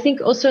 Yeah, I think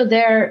also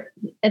their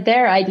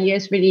idea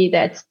is really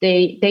that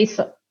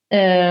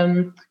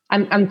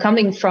I'm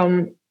coming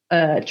from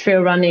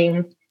trail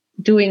running,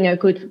 doing a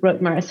good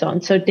road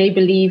marathon, so they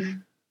believe,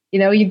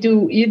 you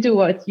do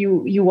what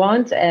you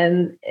want,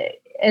 and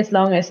as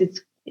long as it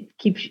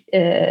keeps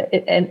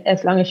and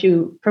as long as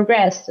you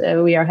progress,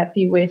 we are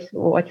happy with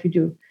what you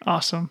do.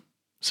 Awesome.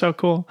 So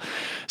cool.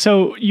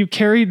 So you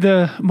carried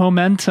the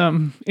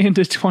momentum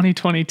into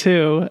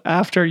 2022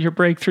 after your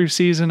breakthrough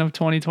season of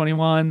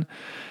 2021.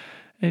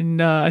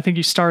 And I think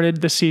you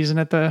started the season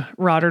at the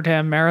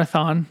Rotterdam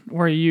Marathon,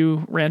 where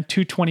you ran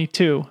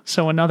 2:22.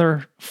 So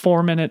another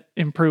 4-minute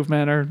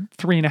improvement, or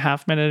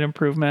 3.5-minute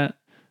improvement,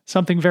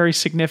 something very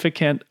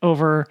significant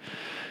over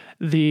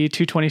the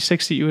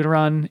 2:26 that you would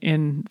run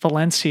in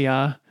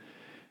Valencia.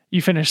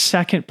 You finished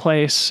second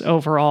place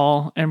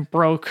overall and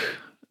broke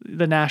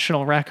the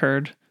national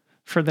record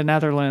for the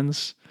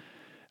Netherlands.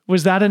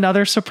 Was that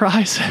another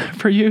surprise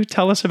for you?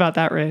 Tell us about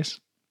that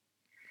race.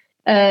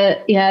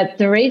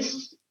 The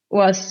race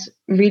was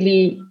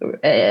really,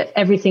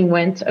 everything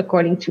went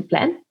according to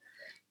plan.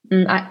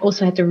 I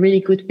also had a really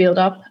good build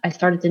up. I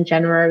started in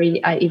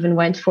January. I even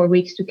went 4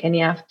 weeks to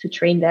Kenya to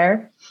train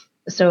there.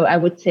 So I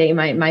would say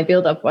my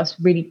build up was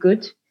really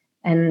good.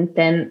 And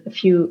then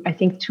 2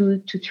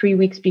 to 3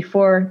 weeks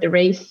before the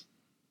race,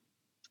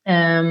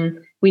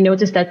 we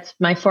noticed that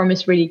my form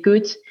is really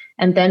good.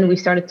 And then we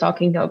started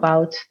talking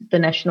about the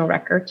national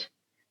record,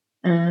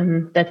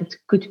 that it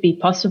could be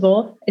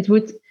possible. It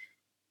would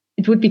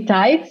be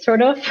tight,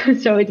 sort of.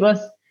 So it was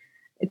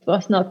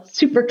not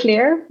super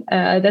clear.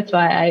 That's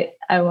why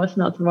I was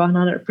not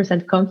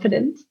 100%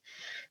 confident.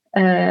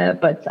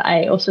 But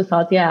I also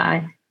thought,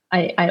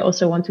 I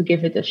also want to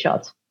give it a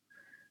shot.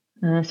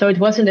 So it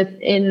wasn't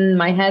in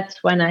my head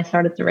when I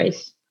started the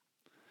race.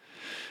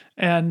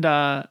 And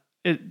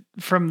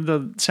from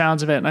the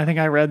sounds of it, and I think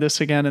I read this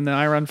again in the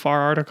I Run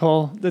Far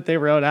article that they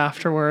wrote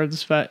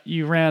afterwards, but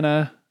you ran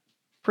a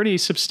pretty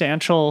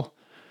substantial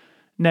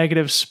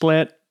negative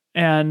split.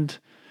 And,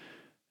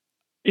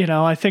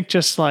 I think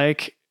just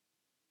like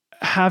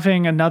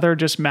having another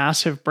just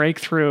massive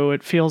breakthrough,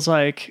 it feels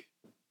like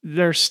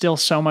there's still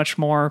so much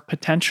more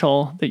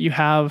potential that you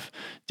have.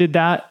 Did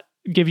that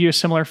give you a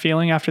similar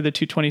feeling after the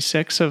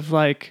 2:26 of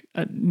like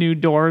new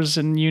doors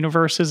and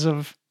universes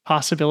of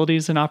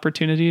possibilities and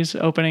opportunities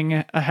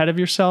opening ahead of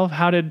yourself?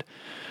 How did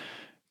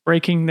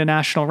breaking the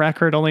national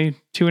record only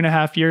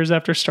 2.5 years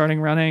after starting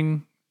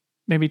running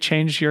maybe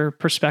change your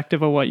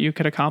perspective of what you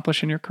could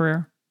accomplish in your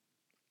career?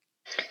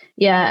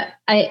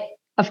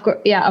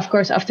 Of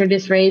course, after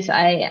this race,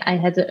 I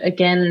had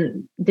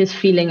again this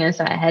feeling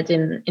as I had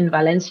in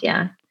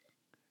Valencia.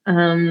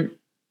 And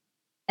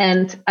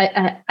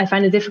I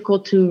find it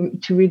difficult to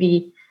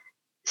really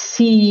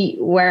see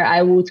where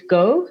I would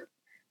go,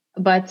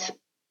 but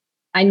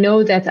I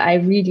know that I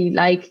really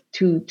like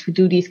to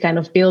do these kind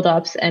of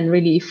build-ups and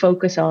really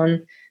focus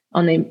on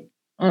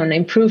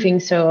improving.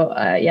 So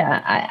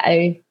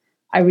I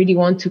really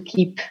want to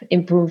keep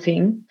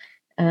improving.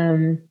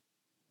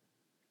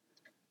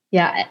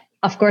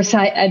 of course,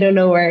 I don't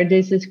know where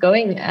this is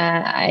going.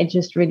 I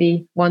just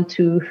really want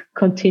to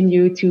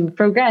continue to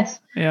progress.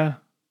 Yeah.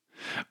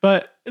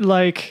 But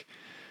like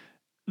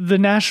the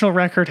national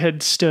record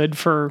had stood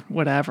for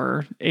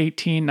whatever,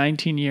 18,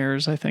 19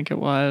 years, I think it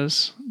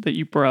was, that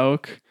you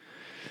broke.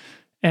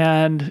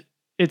 And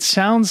it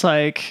sounds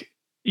like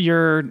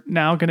you're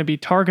now going to be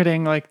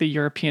targeting like the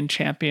European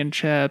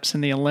Championships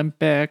and the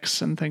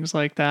Olympics and things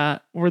like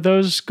that. Were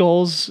those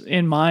goals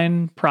in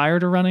mind prior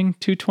to running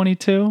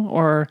 222,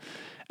 or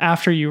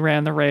after you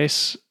ran the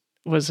race,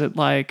 was it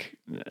like,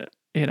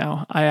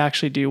 I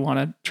actually do want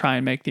to try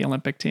and make the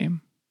Olympic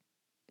team?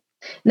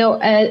 No,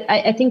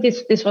 I think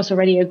this was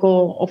already a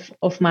goal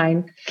of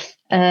mine.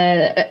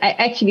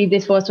 Actually,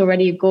 this was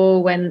already a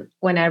goal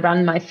when I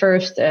ran my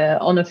first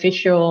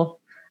unofficial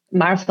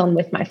marathon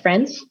with my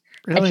friends.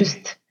 Really?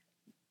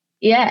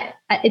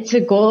 It's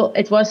a goal.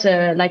 It was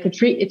like a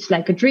dream. It's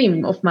like a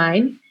dream of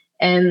mine,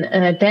 and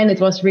then it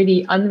was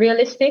really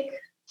unrealistic,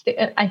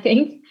 I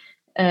think.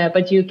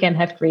 But you can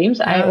have dreams.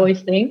 Yeah. I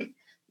always think.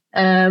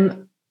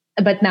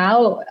 But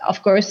now,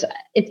 of course,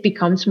 it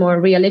becomes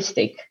more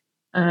realistic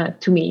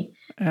to me.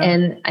 Yeah.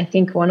 And I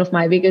think one of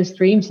my biggest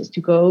dreams is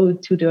to go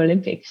to the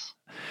Olympics.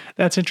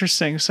 That's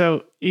interesting.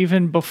 So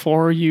even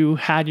before you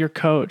had your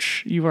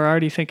coach, you were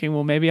already thinking,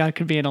 well, maybe I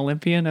could be an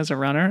Olympian as a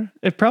runner.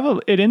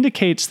 It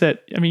indicates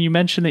that, I mean, you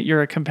mentioned that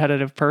you're a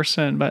competitive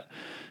person, but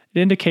it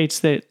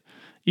indicates that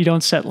you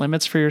don't set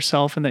limits for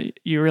yourself and that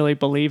you really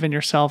believe in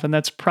yourself. And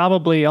that's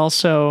probably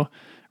also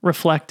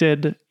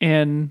reflected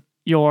in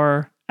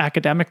your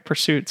academic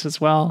pursuits as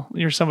well.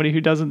 You're somebody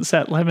who doesn't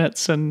set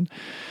limits and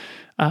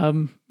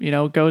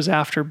goes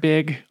after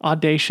big,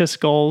 audacious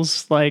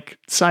goals like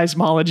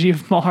seismology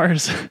of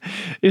Mars.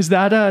 Is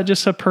that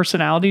just a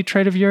personality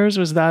trait of yours?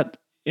 Was that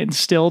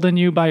instilled in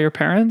you by your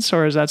parents,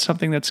 or is that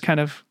something that's kind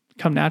of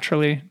come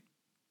naturally?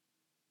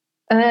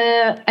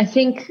 I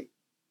think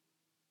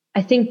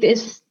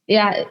this,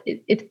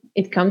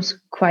 it comes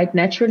quite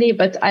naturally,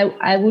 but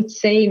I would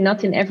say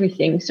not in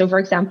everything. So, for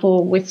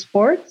example, with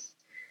sports,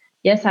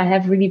 yes, I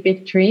have really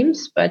big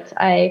dreams, but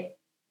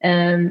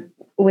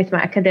with my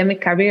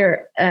academic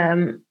career,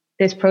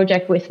 this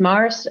project with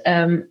Mars,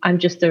 I'm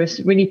just a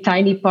really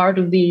tiny part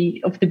of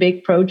the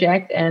big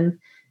project, and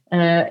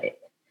I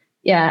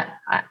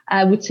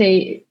would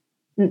say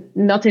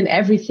not in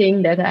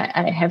everything that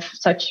I have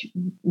such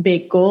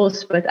big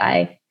goals, but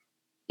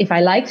if I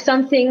like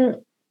something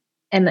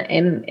and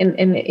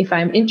if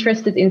I'm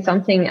interested in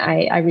something,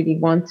 I really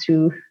want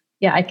to.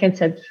 I can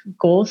set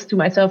goals to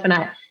myself, and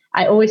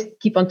I always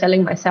keep on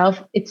telling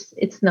myself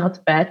it's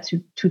not bad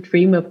to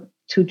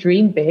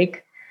dream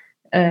big.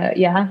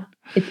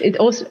 It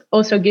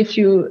also keeps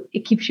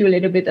you a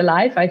little bit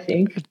alive, I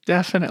think.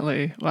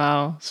 Definitely.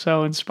 Wow.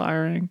 So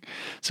inspiring.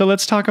 So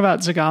let's talk about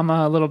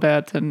Zegama a little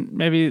bit, and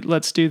maybe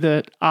let's do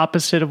the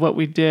opposite of what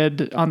we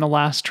did on the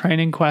last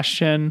training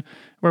question,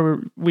 where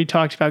we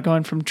talked about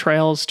going from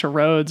trails to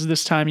roads.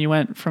 This time you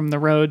went from the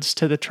roads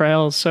to the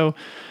trails. So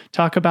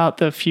talk about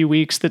the few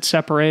weeks that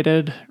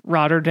separated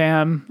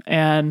Rotterdam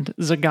and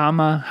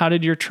Zegama. How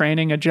did your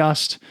training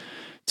adjust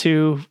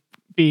to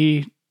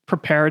be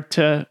prepared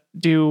to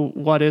do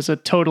what is a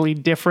totally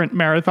different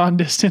marathon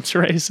distance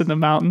race in the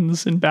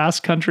mountains in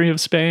Basque Country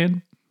of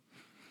Spain?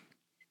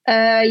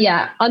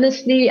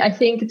 Honestly, I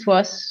think it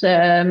was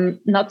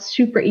not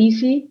super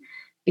easy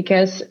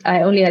because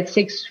I only had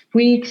 6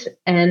 weeks,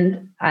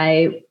 and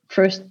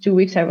first 2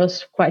 weeks I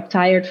was quite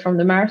tired from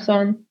the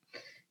marathon,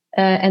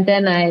 and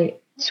then I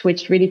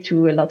switched really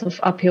to a lot of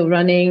uphill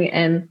running,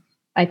 and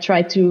I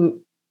tried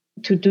to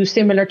do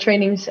similar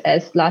trainings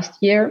as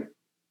last year.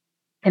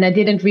 And I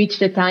didn't reach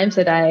the times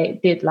that I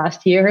did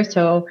last year.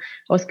 So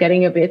I was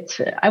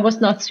I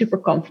was not super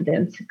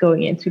confident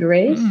going into the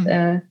race.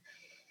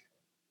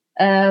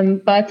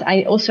 But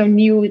I also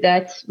knew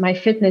that my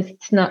fitness,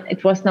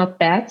 it was not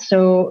bad.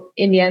 So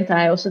in the end,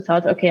 I also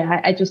thought, okay,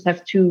 I just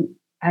have to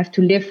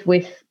live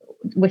with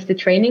the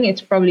training.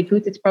 It's probably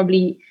good.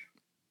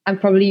 I'm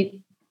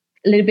probably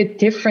a little bit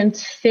different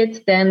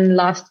fit than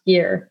last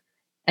year,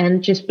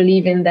 and just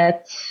believe in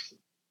that.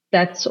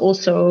 That's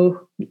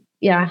also,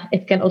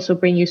 it can also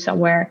bring you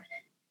somewhere.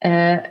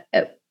 But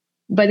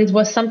it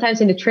was sometimes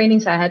in the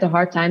trainings I had a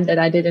hard time that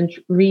I didn't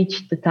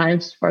reach the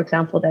times, for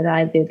example, that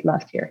I did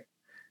last year.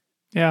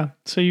 Yeah.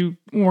 So you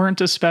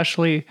weren't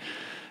especially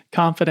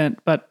confident,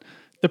 but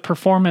the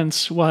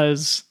performance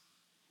was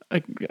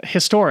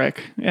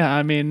historic. Yeah.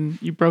 I mean,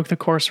 you broke the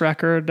course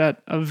record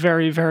at a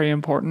very, very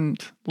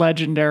important,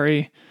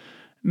 legendary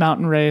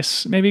mountain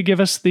race. Maybe give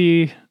us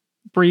the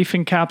brief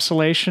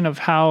encapsulation of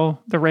how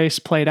the race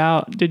played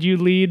out. Did you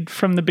lead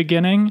from the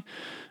beginning,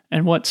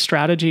 and what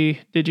strategy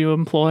did you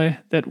employ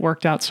that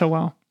worked out so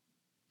well?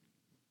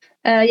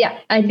 I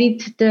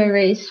led the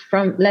race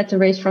from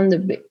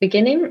the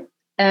beginning.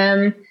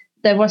 It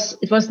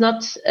was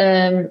not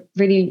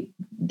really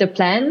the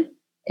plan.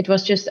 It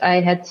was just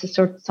I had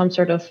some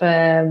sort of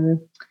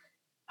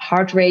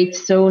heart rate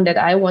zone that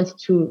I wanted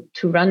to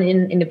run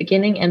in the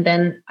beginning, and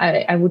then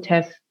I would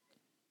have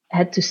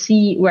had to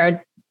see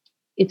where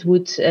it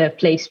would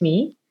place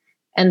me.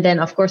 And then,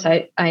 of course,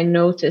 I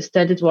noticed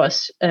that it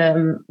was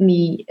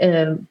me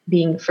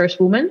being the first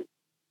woman.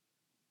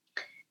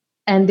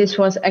 And this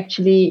was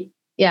actually,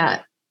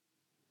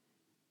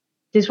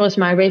 this was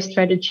my race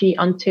strategy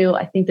until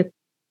I think the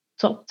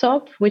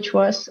top, which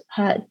was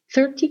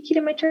 30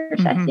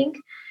 kilometers, I think.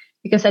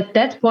 Because at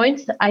that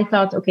point, I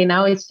thought, okay,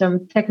 now it's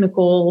some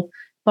technical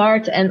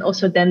part and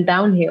also then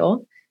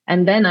downhill.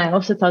 And then I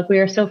also thought we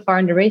are so far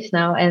in the race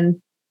now.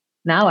 And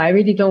now I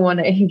really don't want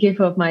to give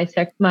up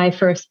my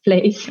first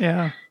place.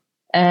 Yeah.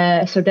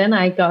 So then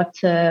I got,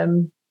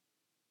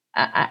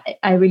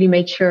 I really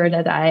made sure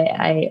that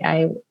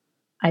I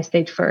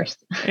stayed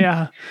first.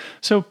 Yeah.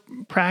 So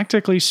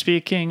practically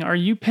speaking, are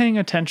you paying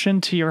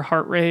attention to your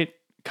heart rate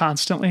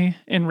constantly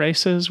in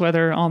races,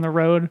 whether on the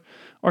road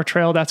or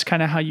trail? That's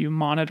kind of how you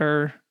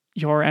monitor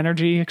your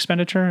energy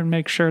expenditure and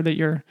make sure that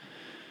you're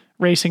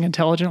racing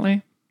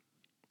intelligently.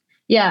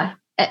 Yeah.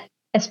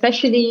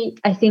 Especially,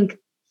 I think,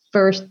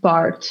 first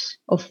parts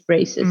of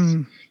races.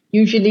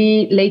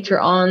 Usually later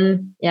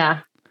on,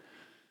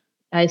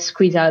 I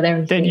squeeze out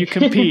everything. Then you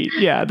compete.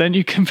 Then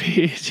you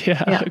compete.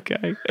 Yeah.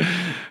 Okay.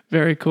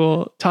 Very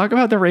cool. Talk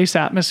about the race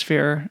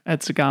atmosphere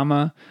at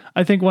Zegama.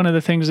 I think one of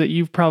the things that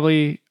you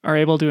probably are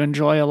able to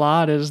enjoy a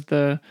lot is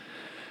the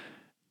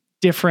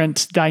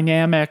different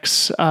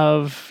dynamics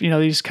of,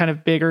 these kind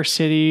of bigger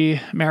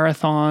city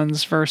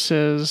marathons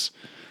versus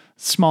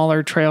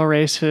smaller trail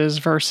races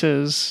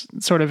versus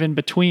sort of in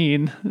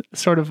between,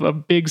 sort of a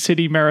big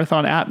city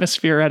marathon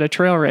atmosphere at a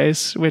trail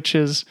race, which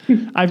is,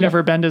 I've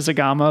never been to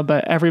Zegama,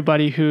 but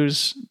everybody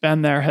who's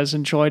been there has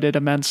enjoyed it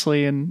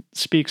immensely and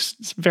speaks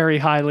very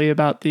highly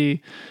about the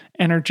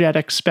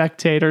energetic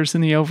spectators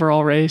and the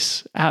overall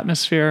race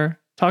atmosphere.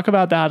 Talk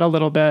about that a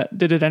little bit.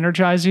 Did it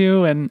energize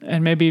you?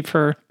 And maybe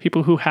for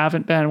people who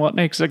haven't been, what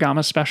makes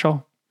Zegama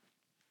special?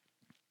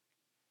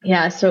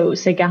 Yeah, so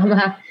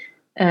Zegama,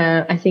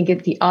 I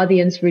think the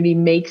audience really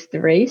makes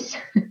the race.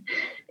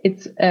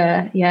 It's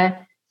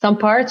some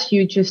parts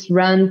you just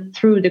run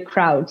through the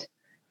crowd,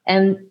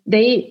 and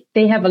they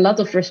have a lot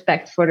of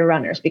respect for the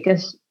runners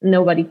because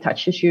nobody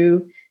touches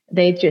you.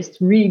 They just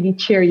really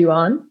cheer you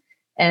on.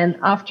 And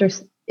after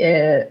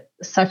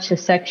such a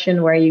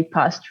section where you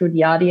pass through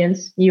the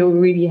audience, you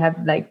really have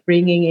like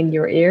ringing in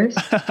your ears.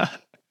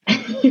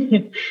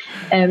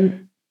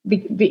 And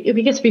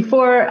because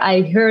before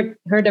I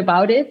heard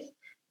about it,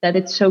 that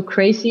it's so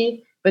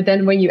crazy, but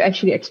then when you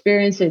actually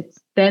experience it,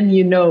 then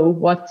you know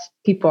what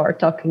people are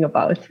talking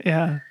about.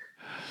 Yeah,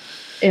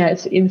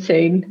 it's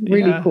insane.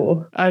 Really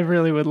cool. I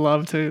really would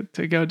love to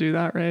go do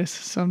that race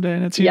someday.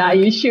 And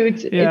you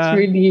should. It's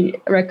really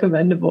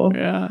recommendable.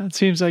 Yeah, it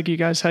seems like you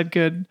guys had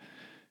good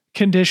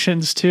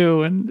conditions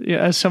too. And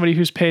as somebody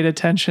who's paid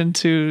attention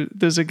to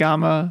the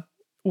Zegama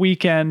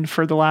weekend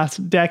for the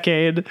last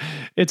decade,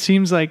 it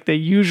seems like they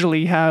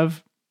usually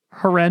have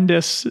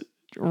horrendous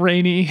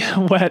rainy,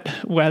 wet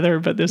weather,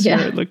 but this year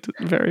it looked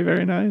very,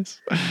 very nice.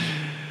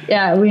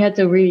 Yeah, we had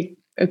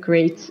a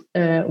great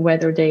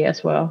weather day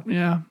as well.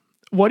 Yeah.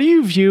 What do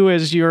you view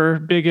as your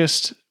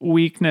biggest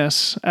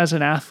weakness as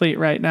an athlete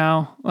right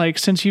now? Like,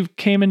 since you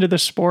came into the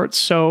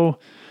sport,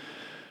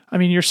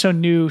 you're so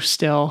new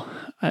still.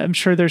 I'm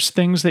sure there's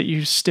things that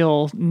you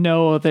still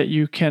know that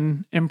you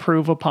can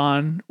improve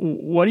upon.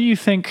 What do you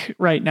think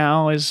right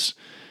now is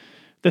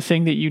the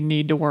thing that you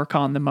need to work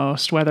on the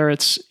most, whether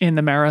it's in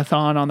the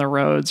marathon, on the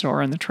roads,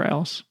 or in the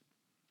trails?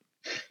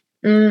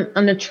 On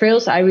the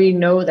trails, I really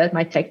know that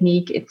my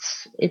technique,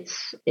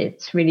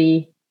 it's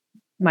really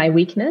my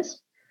weakness.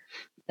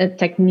 A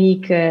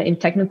technique in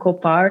technical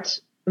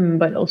parts,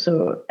 but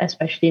also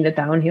especially in the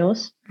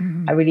downhills.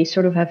 I really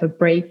sort of have a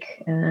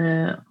break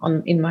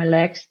in my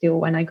legs still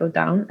when I go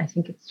down. I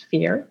think it's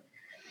fear.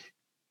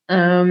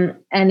 And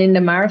in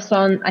the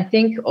marathon, I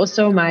think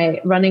also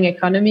my running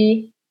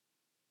economy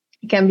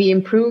can be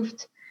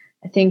improved.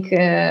 I think,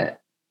 I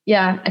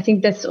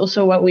think that's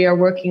also what we are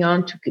working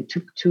on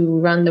to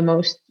run the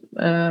most,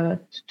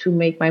 to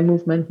make my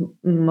movement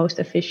most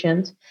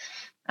efficient.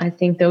 I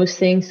think those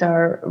things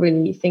are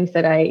really things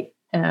that I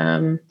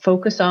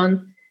focus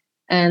on,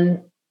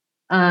 and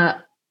I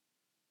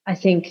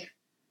think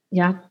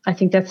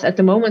that's at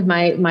the moment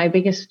my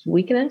biggest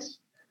weakness.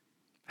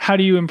 How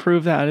do you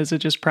improve that? Is it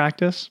just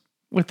practice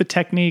with the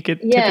technique?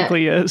 It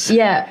typically is.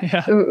 Yeah.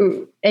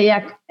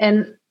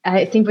 And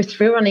I think with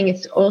trail running,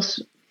 it's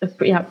also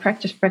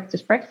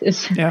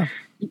practice. Yeah.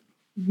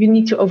 You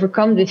need to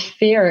overcome this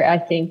fear, I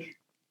think.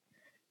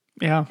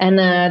 Yeah. And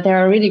there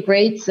are really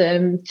great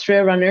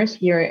trail runners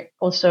here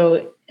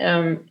also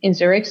in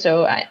Zurich.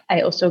 So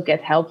I also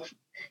get help.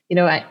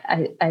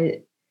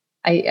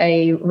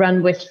 I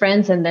run with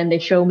friends, and then they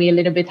show me a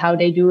little bit how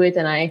they do it,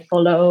 and I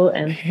follow.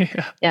 And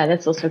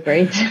that's also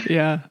great.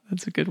 Yeah,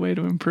 that's a good way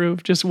to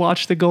improve. Just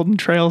watch the Golden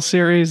Trail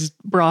series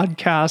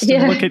broadcast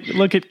and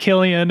look at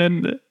Killian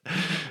and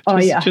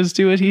just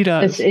do what he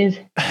does.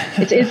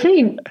 It's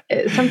insane.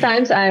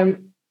 Sometimes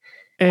I'm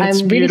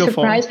really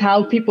surprised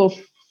how people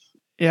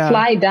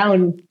fly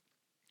down.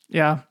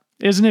 Yeah.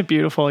 Isn't it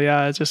beautiful?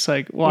 Yeah. It's just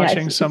like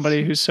watching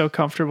somebody who's so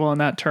comfortable in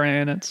that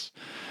terrain. It's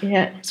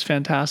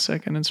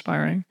fantastic and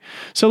inspiring.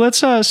 So let's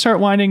start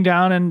winding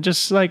down and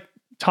just like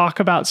talk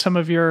about some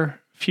of your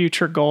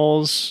future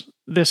goals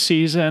this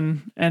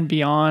season and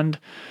beyond.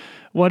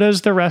 What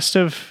does the rest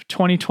of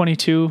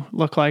 2022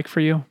 look like for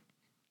you?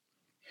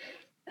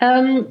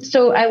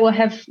 So I will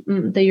have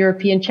the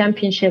European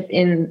Championship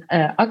in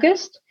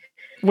August.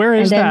 Where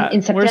is that?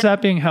 Where's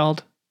that being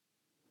held?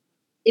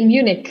 In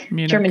Munich,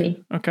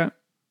 Germany. Okay.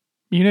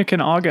 Munich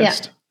in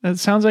August. Yeah. It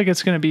sounds like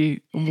it's going to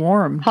be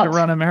warm to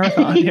run a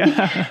marathon.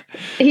 Yeah.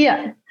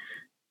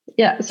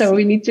 Yeah. So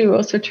we need to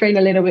also train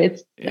a little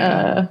bit.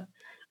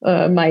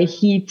 My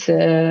heat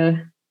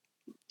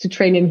to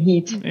train in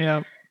heat.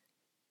 Yeah.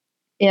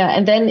 Yeah.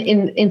 And then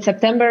in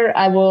September,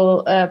 I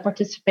will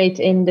participate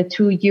in the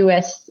 2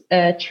 US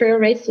trail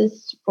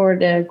races for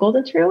the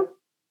Golden Trail.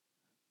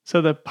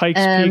 So the Pikes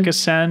Peak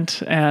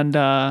Ascent and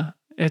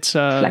it's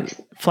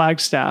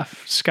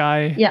Flagstaff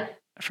Sky. Yeah.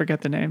 I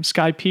forget the name.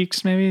 Sky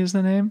Peaks maybe is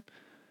the name.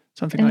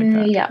 Something like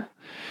that. Yeah.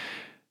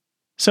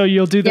 So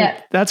you'll do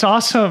that. That's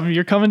awesome.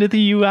 You're coming to the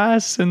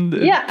US and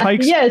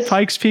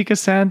Pikes Peak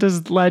Ascent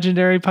is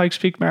legendary. Pikes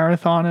Peak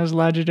Marathon is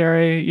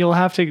legendary. You'll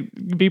have to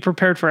be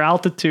prepared for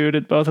altitude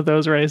at both of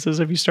those races.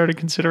 Have you started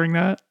considering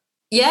that?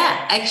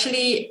 Yeah,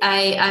 actually,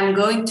 I'm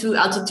going to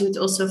altitude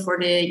also for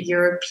the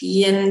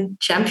European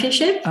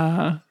Championship.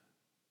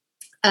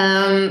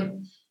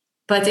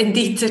 But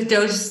indeed,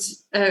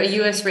 those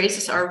US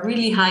races are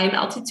really high in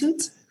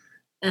altitude.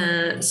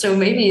 So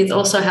maybe it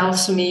also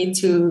helps me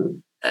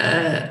to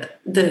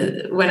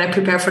when I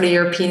prepare for the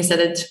Europeans, that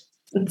it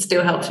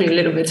still helps me a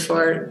little bit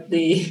for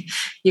the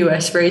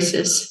US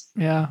races.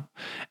 Yeah.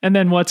 And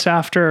then what's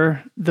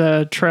after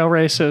the trail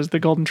races, the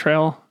Golden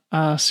Trail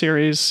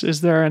series?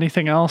 Is there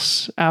anything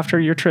else after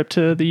your trip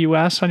to the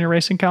US on your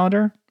racing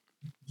calendar?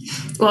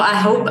 Well, I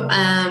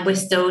hope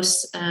with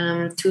those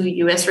 2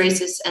 US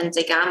races and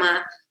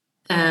Zegama,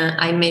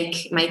 I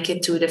make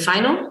it to the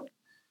final.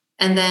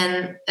 And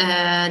then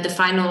the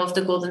final of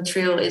the Golden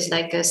Trail is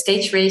like a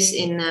stage race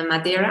in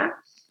Madeira.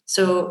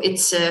 So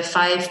it's a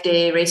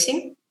 5-day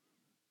racing.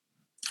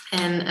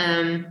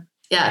 And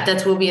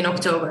that will be in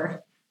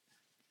October.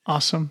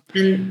 Awesome.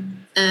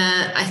 And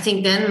I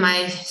think then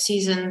my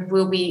season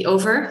will be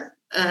over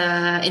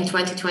in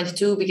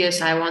 2022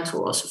 because I want to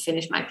also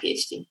finish my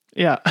PhD.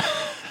 Yeah.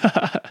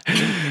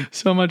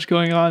 So much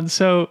going on.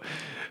 So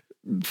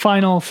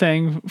final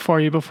thing for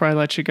you before I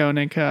let you go,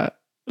 Nienke.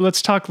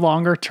 Let's talk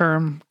longer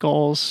term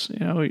goals.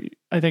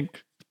 I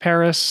think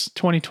Paris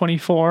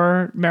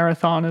 2024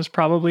 marathon is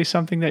probably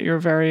something that you're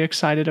very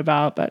excited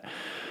about, but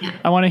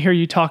I want to hear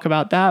you talk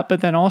about that.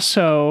 But then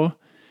also,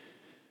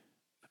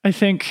 I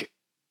think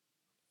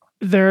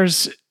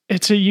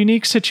it's a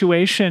unique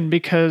situation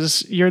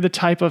because you're the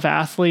type of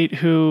athlete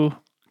who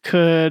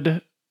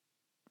could,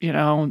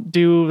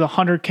 do the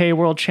 100K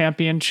World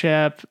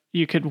Championship.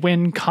 You could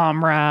win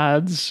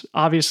comrades.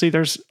 Obviously,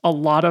 there's a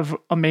lot of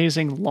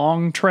amazing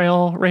long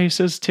trail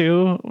races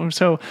too.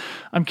 So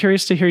I'm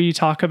curious to hear you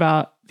talk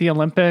about the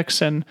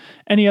Olympics and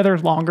any other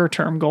longer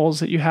term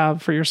goals that you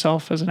have for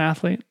yourself as an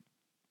athlete.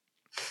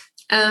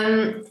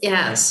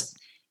 Yes,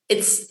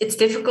 it's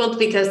difficult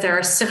because there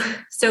are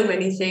so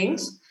many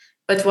things.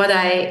 But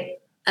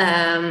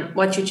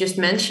what you just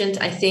mentioned,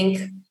 I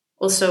think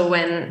also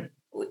when,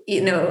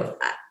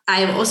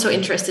 I am also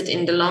interested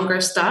in the longer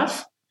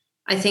stuff.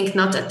 I think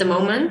not at the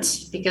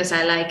moment because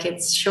I like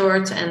it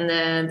short and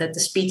that the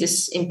speed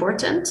is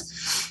important.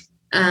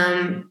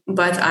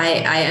 But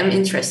I am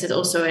interested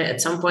also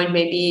at some point,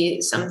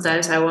 maybe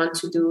sometimes I want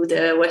to do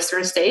the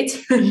Western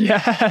State.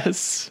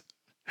 Yes.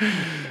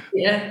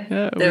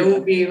 That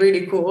would be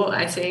really cool,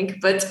 I think.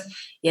 But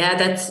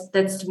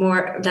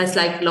that's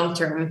like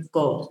long-term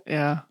goal.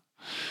 Yeah.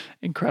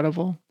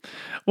 Incredible.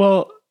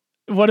 Well,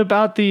 what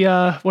about the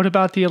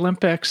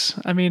Olympics?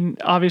 I mean,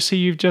 obviously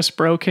you've just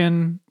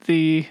broken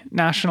the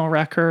national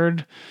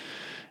record,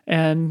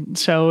 and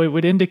so it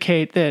would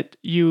indicate that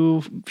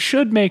you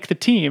should make the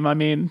team. I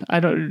mean,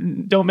 I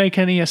don't make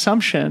any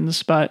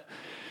assumptions, but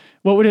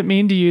what would it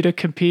mean to you to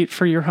compete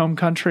for your home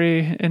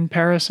country in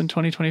Paris in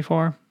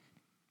 2024?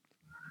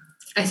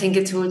 I think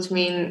it would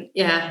mean,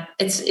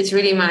 it's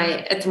really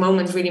at the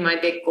moment, really my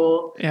big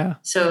goal. Yeah.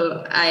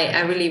 So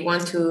I really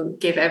want to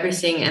give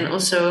everything. And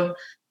also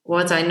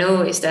what I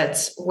know is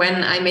that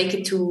when I make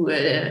it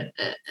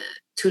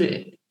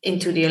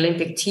into the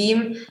Olympic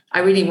team, I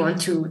really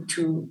want to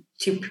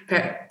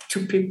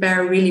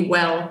prepare really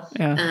well.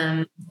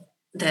 Yeah.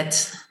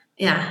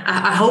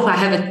 I hope I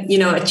have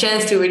a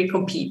chance to really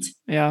compete.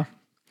 Yeah.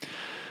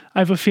 I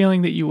have a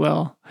feeling that you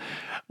will.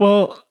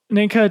 Well,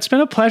 Nienke, it's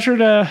been a pleasure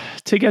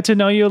to get to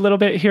know you a little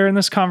bit here in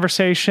this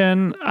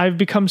conversation. I've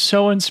become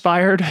so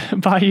inspired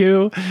by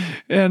you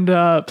and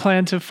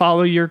plan to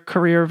follow your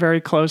career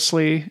very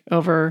closely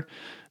over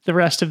the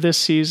rest of this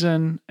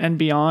season and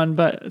beyond.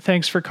 But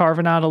thanks for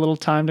carving out a little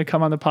time to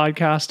come on the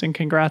podcast, and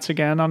congrats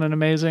again on an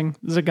amazing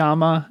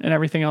Zegama and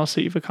everything else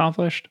that you've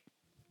accomplished.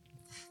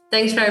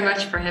 Thanks very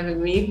much for having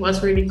me. It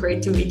was really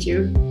great to meet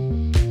you.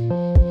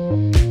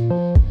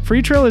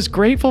 Freetrail is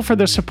grateful for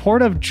the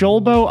support of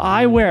Jolbo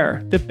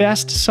Eyewear, the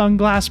best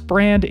sunglass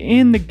brand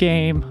in the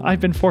game. I've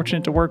been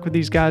fortunate to work with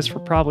these guys for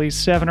probably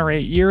 7 or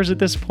 8 years at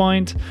this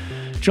point.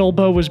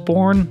 Jolbo was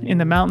born in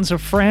the mountains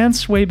of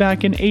France way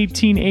back in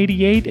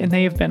 1888, and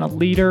they have been a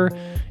leader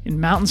in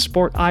mountain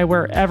sport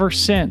eyewear ever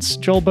since.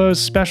 Jolbo's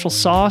special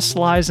sauce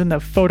lies in the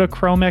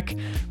photochromic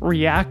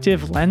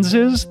reactive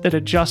lenses that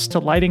adjust to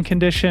lighting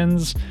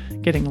conditions,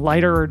 getting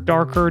lighter or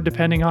darker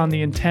depending on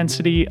the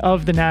intensity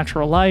of the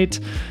natural light.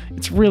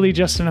 It's really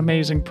just an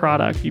amazing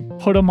product. You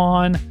put them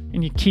on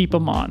and you keep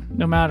them on,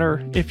 no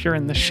matter if you're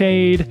in the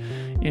shade,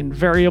 in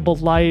variable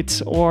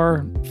light,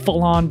 or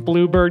full-on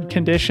bluebird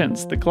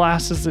conditions. The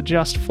glasses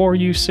adjust for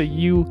you so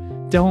you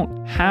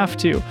don't have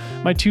to.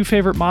 My 2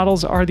 favorite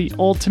models are the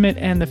Ultimate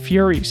and the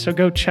Fury, so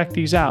go check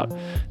these out.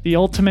 The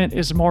Ultimate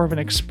is more of an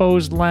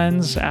exposed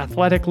lens,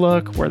 athletic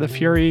look, where the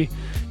Fury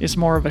is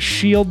more of a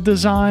shield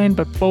design,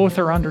 but both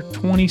are under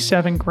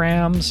 27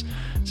 grams,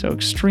 so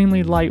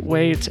extremely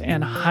lightweight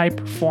and high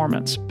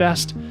performance.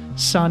 Best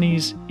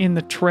sunnies in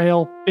the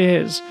trail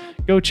biz.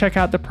 Go check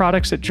out the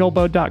products at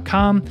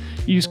jolbo.com.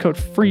 Use code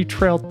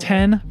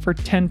FREETRAIL10 for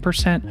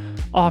 10%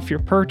 off your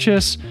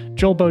purchase.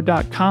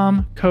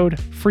 Jolbo.com, code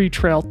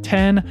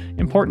FREETRAIL10.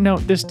 Important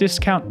note, this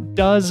discount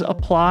does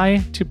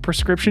apply to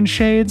prescription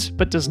shades,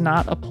 but does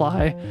not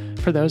apply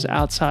for those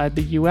outside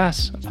the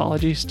US.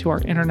 Apologies to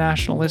our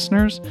international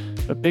listeners,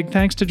 but big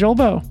thanks to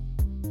Jolbo.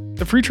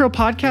 The Freetrail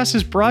Podcast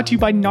is brought to you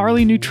by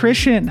Gnarly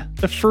Nutrition,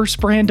 the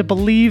first brand to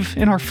believe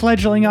in our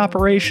fledgling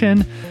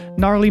operation.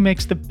 Gnarly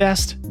makes the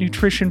best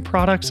nutrition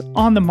products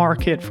on the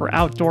market for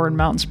outdoor and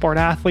mountain sport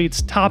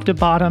athletes, top to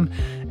bottom.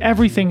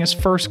 Everything is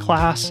first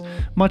class,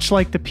 much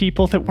like the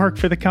people that work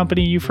for the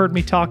company. You've heard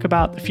me talk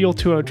about the Fuel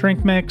 2.0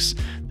 drink mix,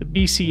 the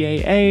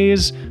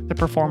BCAAs, the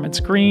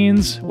Performance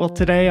Greens. Well,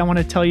 today I want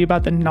to tell you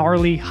about the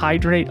Gnarly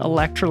Hydrate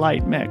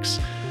Electrolyte Mix.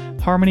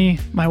 Harmony,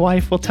 my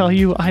wife, will tell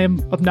you I am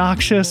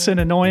obnoxious and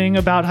annoying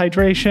about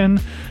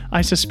hydration.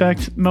 I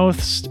suspect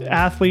most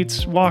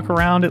athletes walk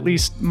around at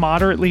least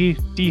moderately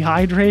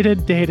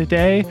dehydrated day to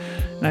day,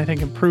 and I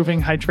think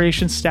improving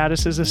hydration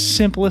status is the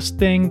simplest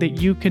thing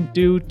that you can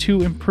do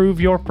to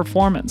improve your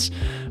performance.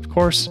 Of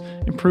course,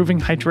 improving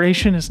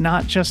hydration is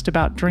not just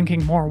about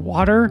drinking more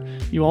water.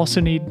 You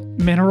also need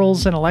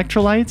minerals and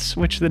electrolytes,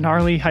 which the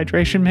Gnarly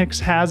Hydration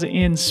Mix has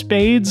in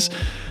spades.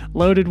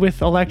 Loaded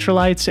with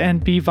electrolytes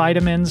and B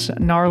vitamins,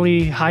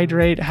 Gnarly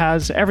Hydrate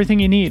has everything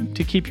you need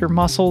to keep your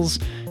muscles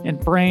and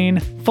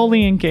brain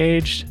fully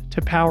engaged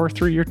to power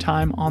through your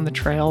time on the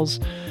trails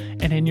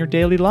and in your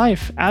daily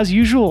life. As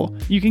usual,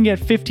 you can get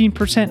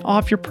 15%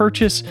 off your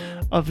purchase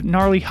of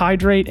Gnarly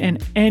Hydrate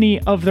and any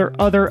of their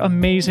other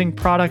amazing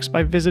products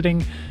by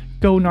visiting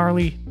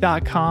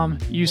gognarly.com.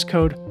 Use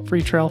code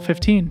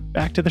FREETRAIL15.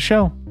 Back to the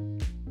show.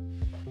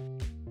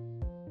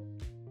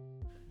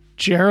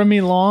 Jeremy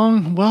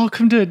Long,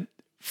 welcome to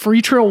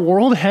Freetrail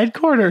World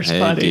Headquarters, hey,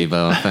 buddy. Hey,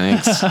 Debo,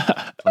 thanks.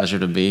 Pleasure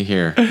to be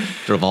here.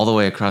 Drove all the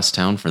way across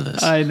town for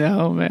this. I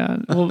know,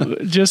 man. Well,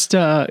 just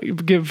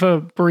give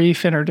a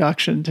brief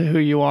introduction to who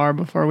you are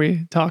before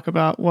we talk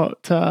about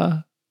what,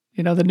 the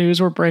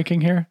news we're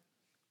breaking here.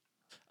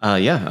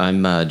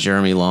 I'm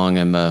Jeremy Long.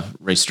 I'm a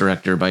race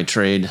director by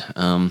trade.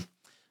 I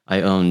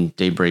own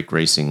Daybreak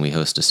Racing. We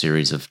host a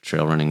series of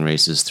trail running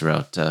races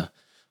throughout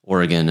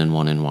Oregon and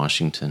one in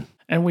Washington.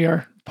 And we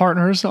are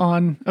partners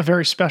on a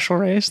very special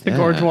race, the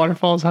Gorge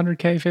Waterfalls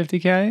 100K,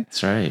 50K.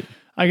 That's right.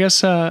 I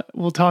guess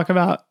we'll talk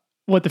about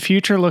what the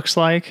future looks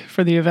like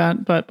for the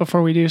event. But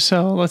before we do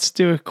so, let's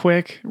do a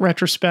quick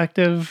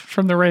retrospective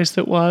from the race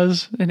that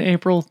was in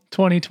April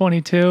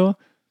 2022.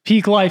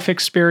 Peak life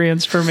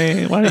experience for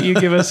me. Why don't you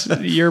give us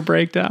your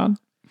breakdown?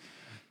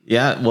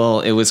 Yeah, well,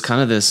 it was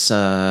kind of this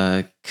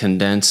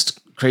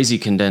crazy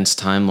condensed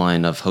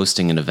timeline of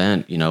hosting an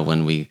event,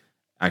 when we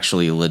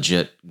actually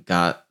legit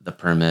got the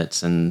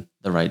permits and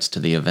the rights to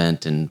the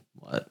event in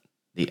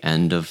the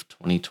end of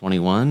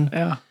 2021.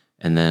 Yeah.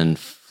 And then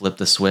flipped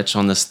the switch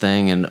on this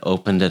thing and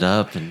opened it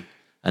up and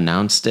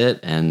announced it.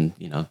 And,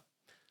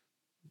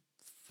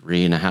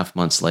 3.5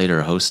 months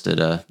later, hosted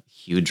a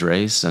huge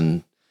race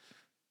and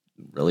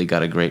really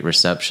got a great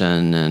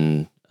reception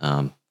and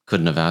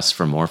couldn't have asked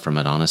for more from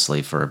it,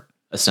 honestly, for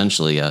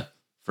essentially a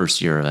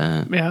first year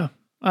event. Yeah.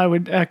 I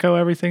would echo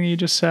everything you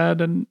just said.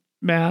 And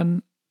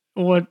man,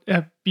 what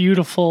a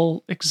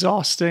beautiful,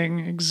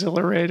 exhausting,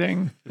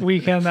 exhilarating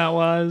weekend that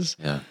was.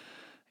 Yeah.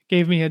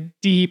 Gave me a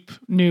deep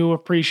new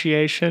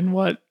appreciation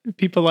what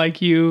people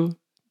like you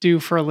do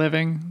for a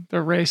living,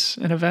 the race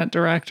and event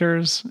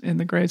directors in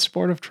the great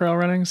sport of trail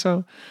running.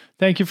 So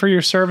thank you for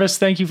your service.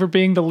 Thank you for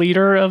being the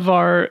leader of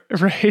our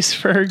race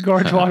for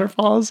Gorge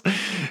Waterfalls.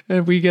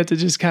 And we get to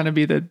just kind of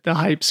be the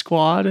hype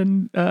squad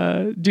and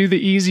do the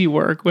easy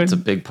work. When it's a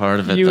big part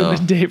of it, you though.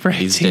 And the Daybreak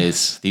these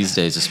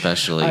days,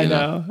 especially. I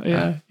know.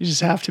 Yeah. You just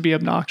have to be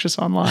obnoxious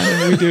online,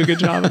 and we do a good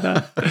job of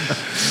that.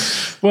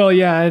 Well,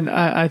 yeah, and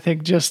I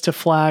think just to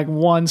flag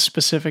one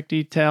specific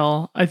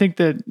detail, I think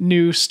the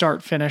new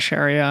start-finish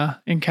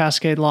area in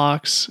Cascade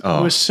Locks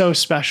was so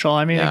special.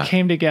 I mean, it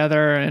came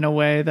together in a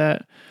way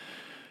that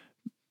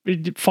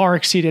it far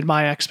exceeded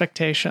my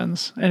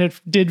expectations. And it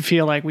did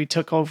feel like we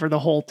took over the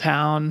whole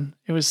town.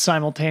 It was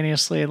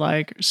simultaneously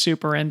like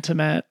super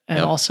intimate and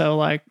also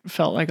like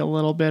felt like a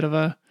little bit of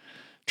a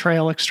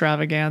trail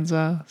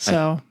extravaganza.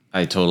 So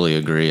I totally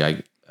agree.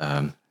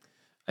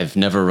 I've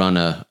never run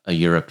a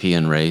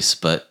European race,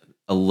 but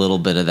a little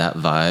bit of that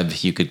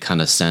vibe you could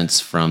kind of sense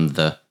from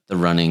the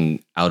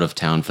running out of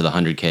town for the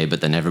 100K, but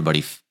then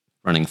everybody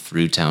running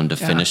through town to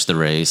finish the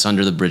race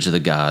under the Bridge of the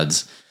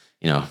Gods,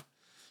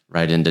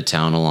 right into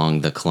town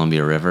along the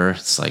Columbia River.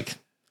 It's like,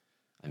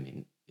 I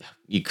mean,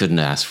 you couldn't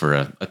ask for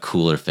a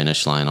cooler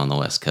finish line on the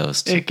West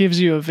Coast. It gives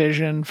you a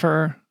vision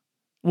for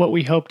what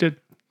we hope to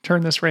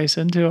turn this race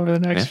into over the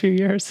next few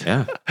years.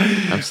 Yeah,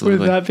 absolutely.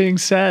 With that being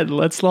said,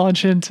 let's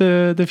launch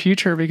into the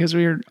future because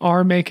we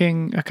are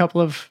making a couple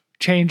of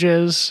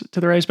changes to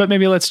the race, but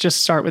maybe let's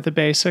just start with the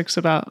basics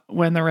about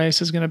when the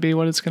race is going to be,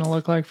 what it's going to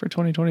look like for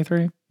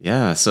 2023.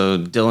 Yeah. So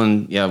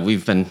Dylan,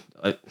 we've been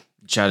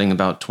chatting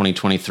about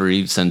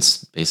 2023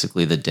 since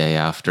basically the day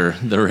after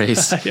the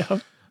race.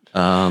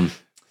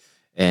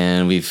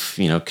 And we've,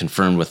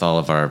 confirmed with all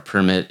of our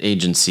permit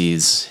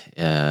agencies,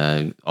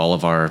 all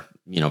of our,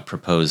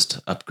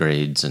 proposed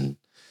upgrades and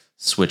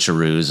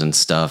switcheroos and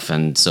stuff.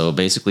 And so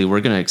basically we're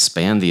going to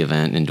expand the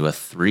event into a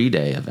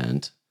 3-day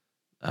event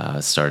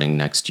starting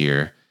next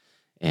year.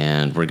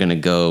 And we're going to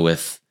go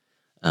with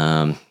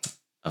a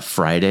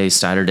Friday,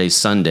 Saturday,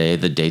 Sunday.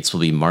 The dates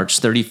will be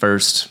March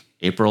 31st,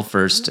 April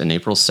 1st, and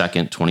April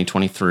 2nd,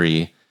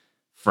 2023.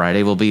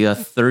 Friday will be a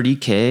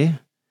 30K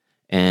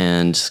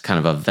and kind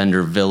of a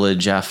vendor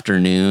village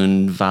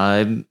afternoon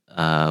vibe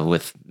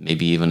with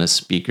maybe even a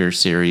speaker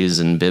series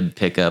and bib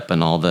pickup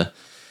and all the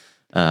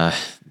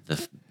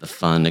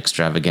fun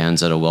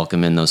extravaganza to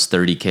welcome in those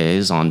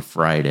 30Ks on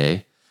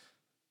Friday.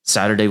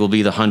 Saturday will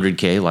be the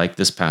 100K like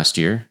this past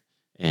year,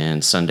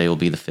 and Sunday will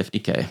be the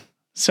 50K.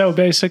 So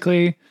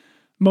basically,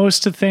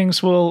 most of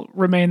things will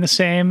remain the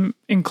same,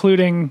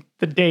 including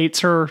the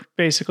dates are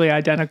basically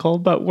identical,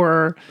 but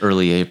we're...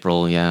 Early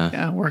April,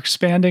 Yeah, we're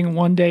expanding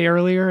one day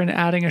earlier and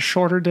adding a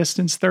shorter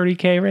distance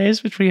 30K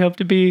race, which we hope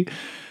to be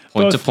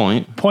point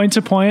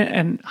to point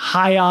and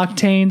high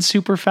octane,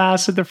 super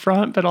fast at the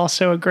front, but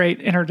also a great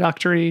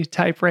introductory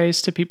type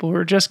race to people who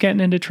are just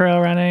getting into trail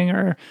running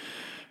or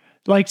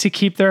like to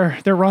keep their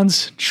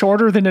runs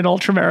shorter than an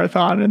ultra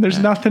marathon, and there's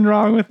nothing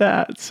wrong with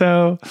that.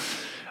 So,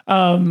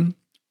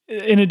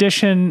 in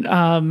addition,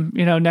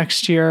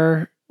 next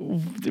year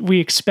we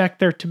expect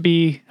there to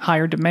be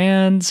higher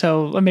demand.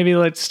 So maybe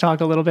let's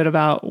talk a little bit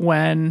about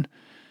when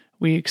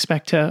we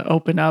expect to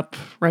open up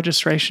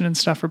registration and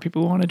stuff for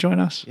people who want to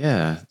join us.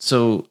 Yeah.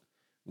 So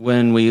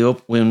when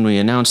we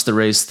announced the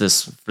race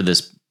for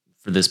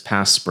this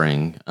past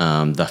spring,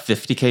 the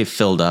 50K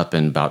filled up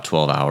in about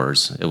 12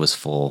 hours. It was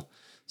full.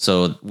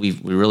 So we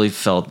really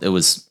felt it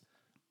was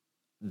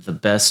the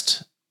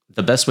best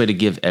way to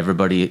give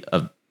everybody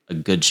a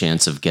good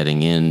chance of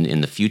getting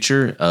in the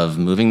future of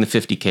moving the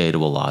 50K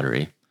to a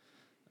lottery.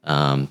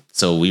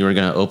 So we were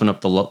going to open up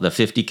the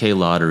 50K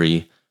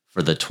lottery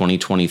for the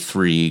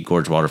 2023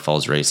 Gorge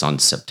Waterfalls race on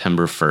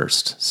September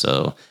 1st.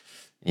 So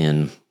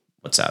in,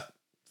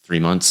 3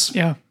 months?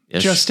 Yeah.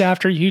 Just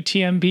after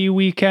UTMB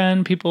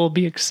weekend, people will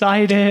be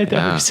excited.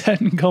 They'll be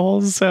setting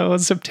goals. So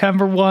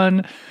September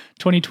 1,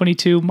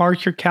 2022,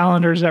 mark your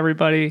calendars,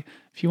 everybody.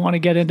 If you want to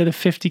get into the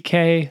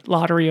 50K,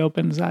 lottery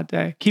opens that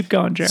day. Keep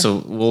going, Jerry.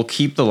 So we'll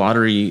keep the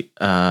lottery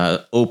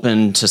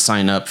open to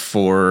sign up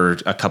for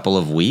a couple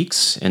of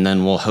weeks, and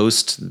then we'll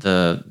host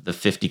the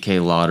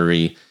 50K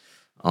lottery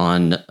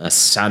on a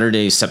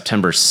Saturday,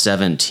 September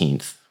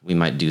 17th. We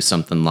might do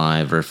something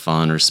live or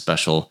fun or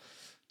special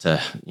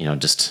to,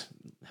 just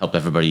help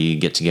everybody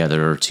get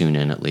together or tune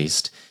in at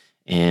least.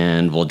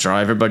 And we'll draw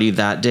everybody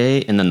that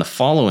day. And then the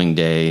following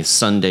day,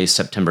 Sunday,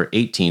 September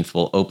 18th,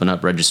 we'll open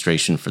up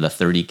registration for the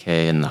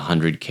 30K and the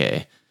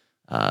 100K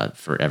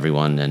for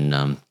everyone.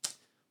 And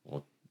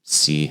we'll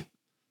see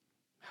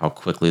how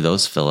quickly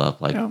those fill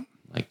up like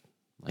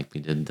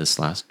we did this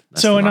last.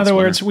 So in other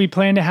words, we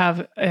plan to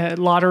have a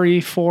lottery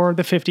for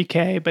the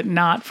 50K, but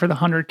not for the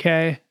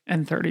 100K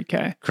and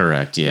 30K.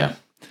 Correct. Yeah.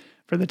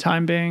 For the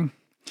time being.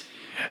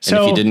 So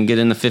and if you didn't get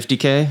in the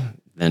 50K,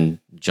 then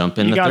jump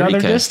in the 30K. You got other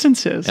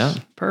distances. Yeah.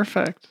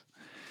 Perfect.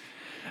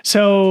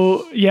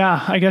 So,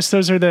 I guess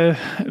those are the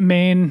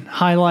main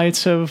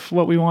highlights of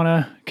what we want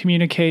to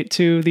communicate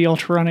to the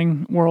ultra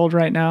running world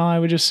right now. I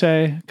would just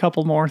say a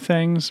couple more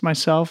things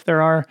myself.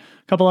 There are a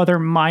couple other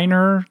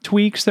minor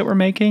tweaks that we're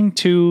making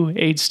to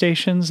aid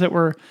stations that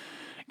we're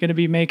going to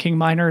be making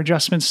minor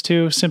adjustments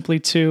to, simply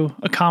to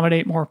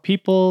accommodate more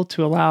people,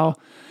 to allow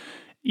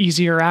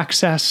easier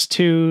access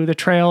to the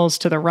trails,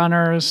 to the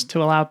runners,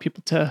 to allow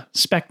people to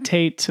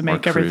spectate, to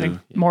make everything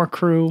more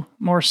crew,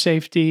 more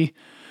safety.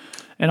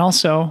 And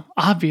also,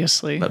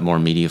 obviously... Let more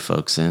media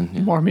folks in.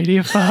 Yeah. More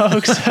media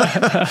folks.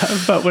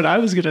 But what I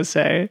was going to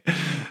say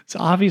is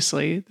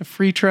obviously the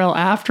Free Trail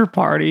after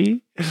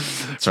party.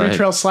 That's Free right.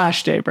 Trail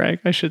 / Daybreak,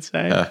 I should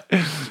say.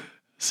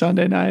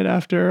 Sunday night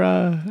after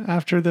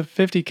the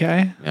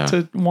 50K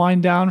to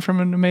wind down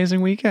from an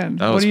amazing weekend.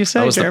 What do you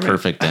say, That was Jeremy? the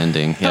perfect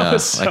ending. Yeah,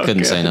 So I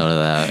couldn't say no to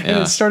that. Yeah.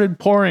 And it started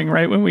pouring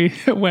right when we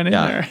went in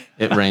there.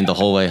 It rained the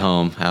whole way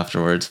home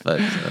afterwards, but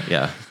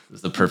it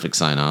was the perfect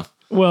sign off.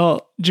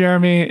 Well,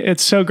 Jeremy,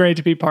 it's so great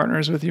to be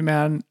partners with you,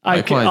 man.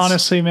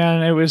 Honestly,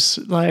 man, it was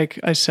like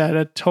I said,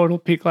 a total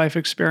peak life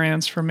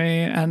experience for me.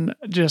 And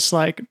just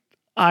like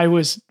I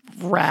was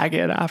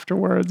ragged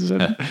afterwards.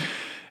 And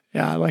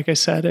yeah, like I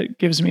said, it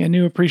gives me a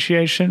new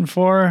appreciation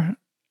for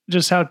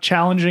just how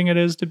challenging it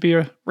is to be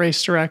a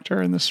race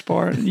director in the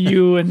sport.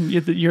 You and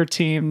your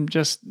team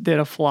just did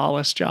a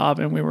flawless job,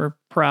 and we were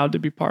proud to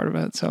be part of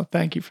it. So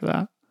thank you for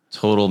that.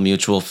 Total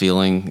mutual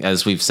feeling,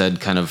 as we've said,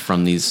 kind of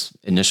from these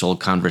initial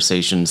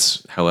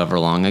conversations, however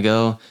long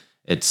ago.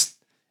 It's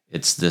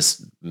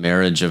this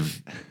marriage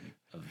of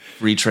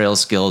free trail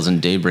skills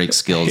and daybreak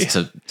skills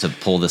to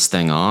pull this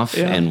thing off,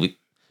 and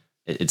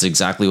it's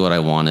exactly what I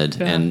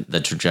wanted, and the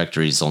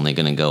trajectory is only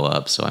going to go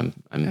up. So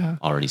I'm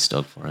already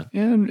stoked for it.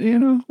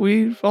 And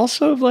we've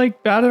also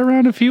batted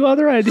around a few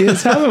other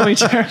ideas, haven't we,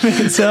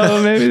 Jeremy?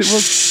 So maybe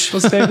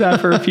we'll save that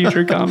for a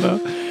future combo.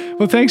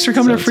 Well, thanks for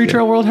coming to Free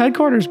Trail World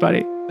headquarters,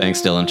 buddy. Thanks,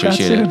 Dylan.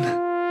 Appreciate it.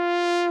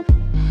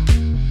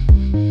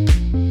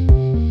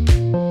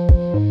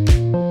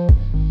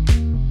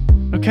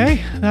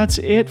 Okay, that's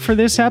it for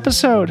this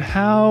episode.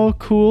 How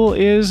cool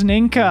is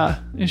Nienke?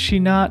 Is she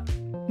not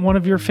one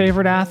of your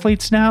favorite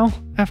athletes now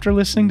after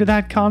listening to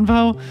that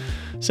convo?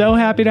 So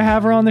happy to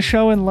have her on the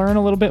show and learn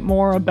a little bit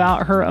more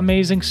about her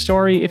amazing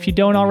story. If you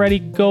don't already,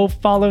 go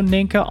follow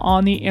Nienke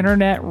on the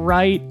internet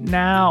right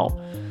now.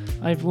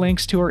 I have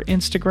links to her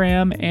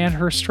Instagram and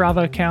her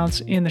Strava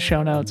accounts in the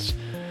show notes.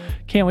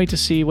 Can't wait to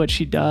see what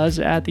she does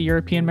at the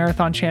European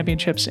Marathon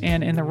Championships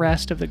and in the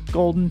rest of the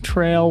Golden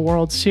Trail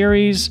World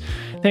Series.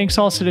 Thanks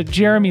also to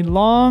Jeremy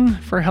Long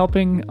for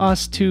helping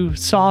us to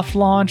soft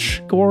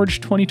launch Gorge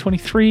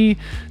 2023.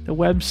 The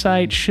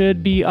website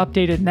should be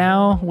updated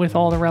now with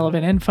all the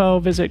relevant info.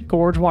 Visit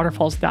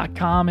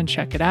gorgewaterfalls.com and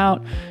check it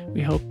out.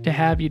 We hope to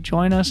have you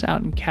join us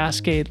out in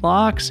Cascade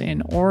Locks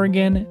in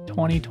Oregon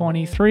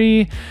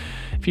 2023.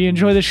 If you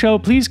enjoy the show,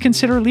 please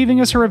consider leaving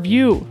us a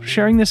review,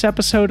 sharing this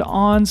episode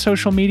on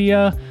social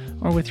media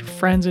or with your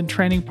friends and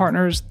training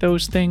partners.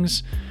 Those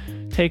things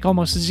take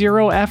almost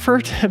zero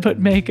effort, but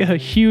make a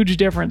huge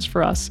difference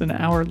for us and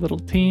our little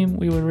team.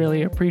 We would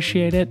really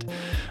appreciate it.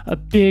 A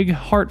big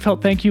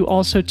heartfelt thank you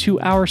also to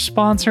our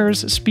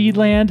sponsors,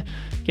 Speedland.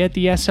 Get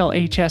the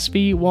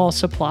SLHSV while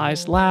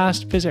supplies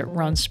last. Visit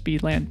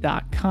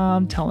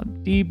runspeedland.com. Tell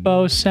them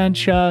Debo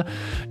sent ya.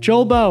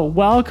 Jolbo,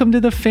 welcome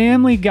to the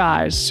family,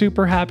 guys.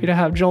 Super happy to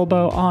have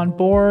Jolbo on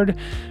board.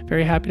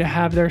 Very happy to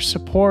have their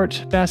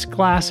support. Best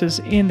glasses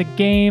in the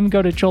game.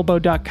 Go to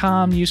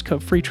jolbo.com. Use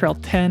code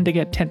FreeTrail10 to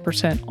get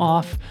 10%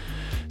 off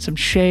some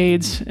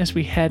shades as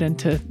we head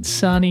into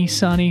sunny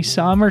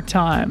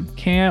summertime.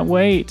 Can't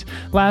wait.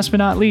 Last but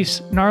not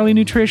least, Gnarly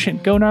Nutrition.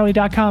 Go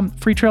gnarly.com.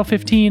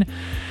 FreeTrail15.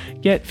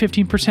 Get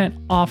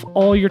 15% off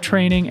all your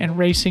training and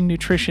racing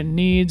nutrition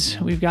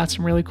needs. We've got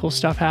some really cool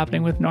stuff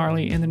happening with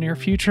Gnarly in the near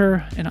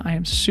future, and I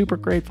am super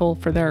grateful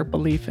for their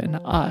belief in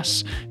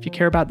us. If you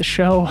care about the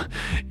show,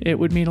 it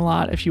would mean a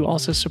lot if you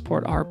also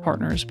support our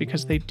partners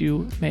because they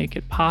do make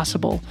it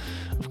possible.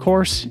 Of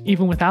course,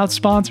 even without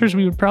sponsors,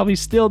 we would probably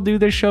still do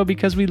this show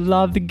because we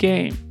love the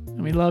game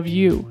and we love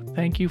you.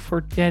 Thank you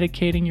for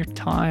dedicating your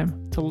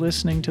time to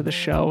listening to the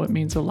show. It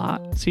means a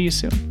lot. See you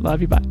soon.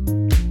 Love you.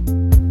 Bye.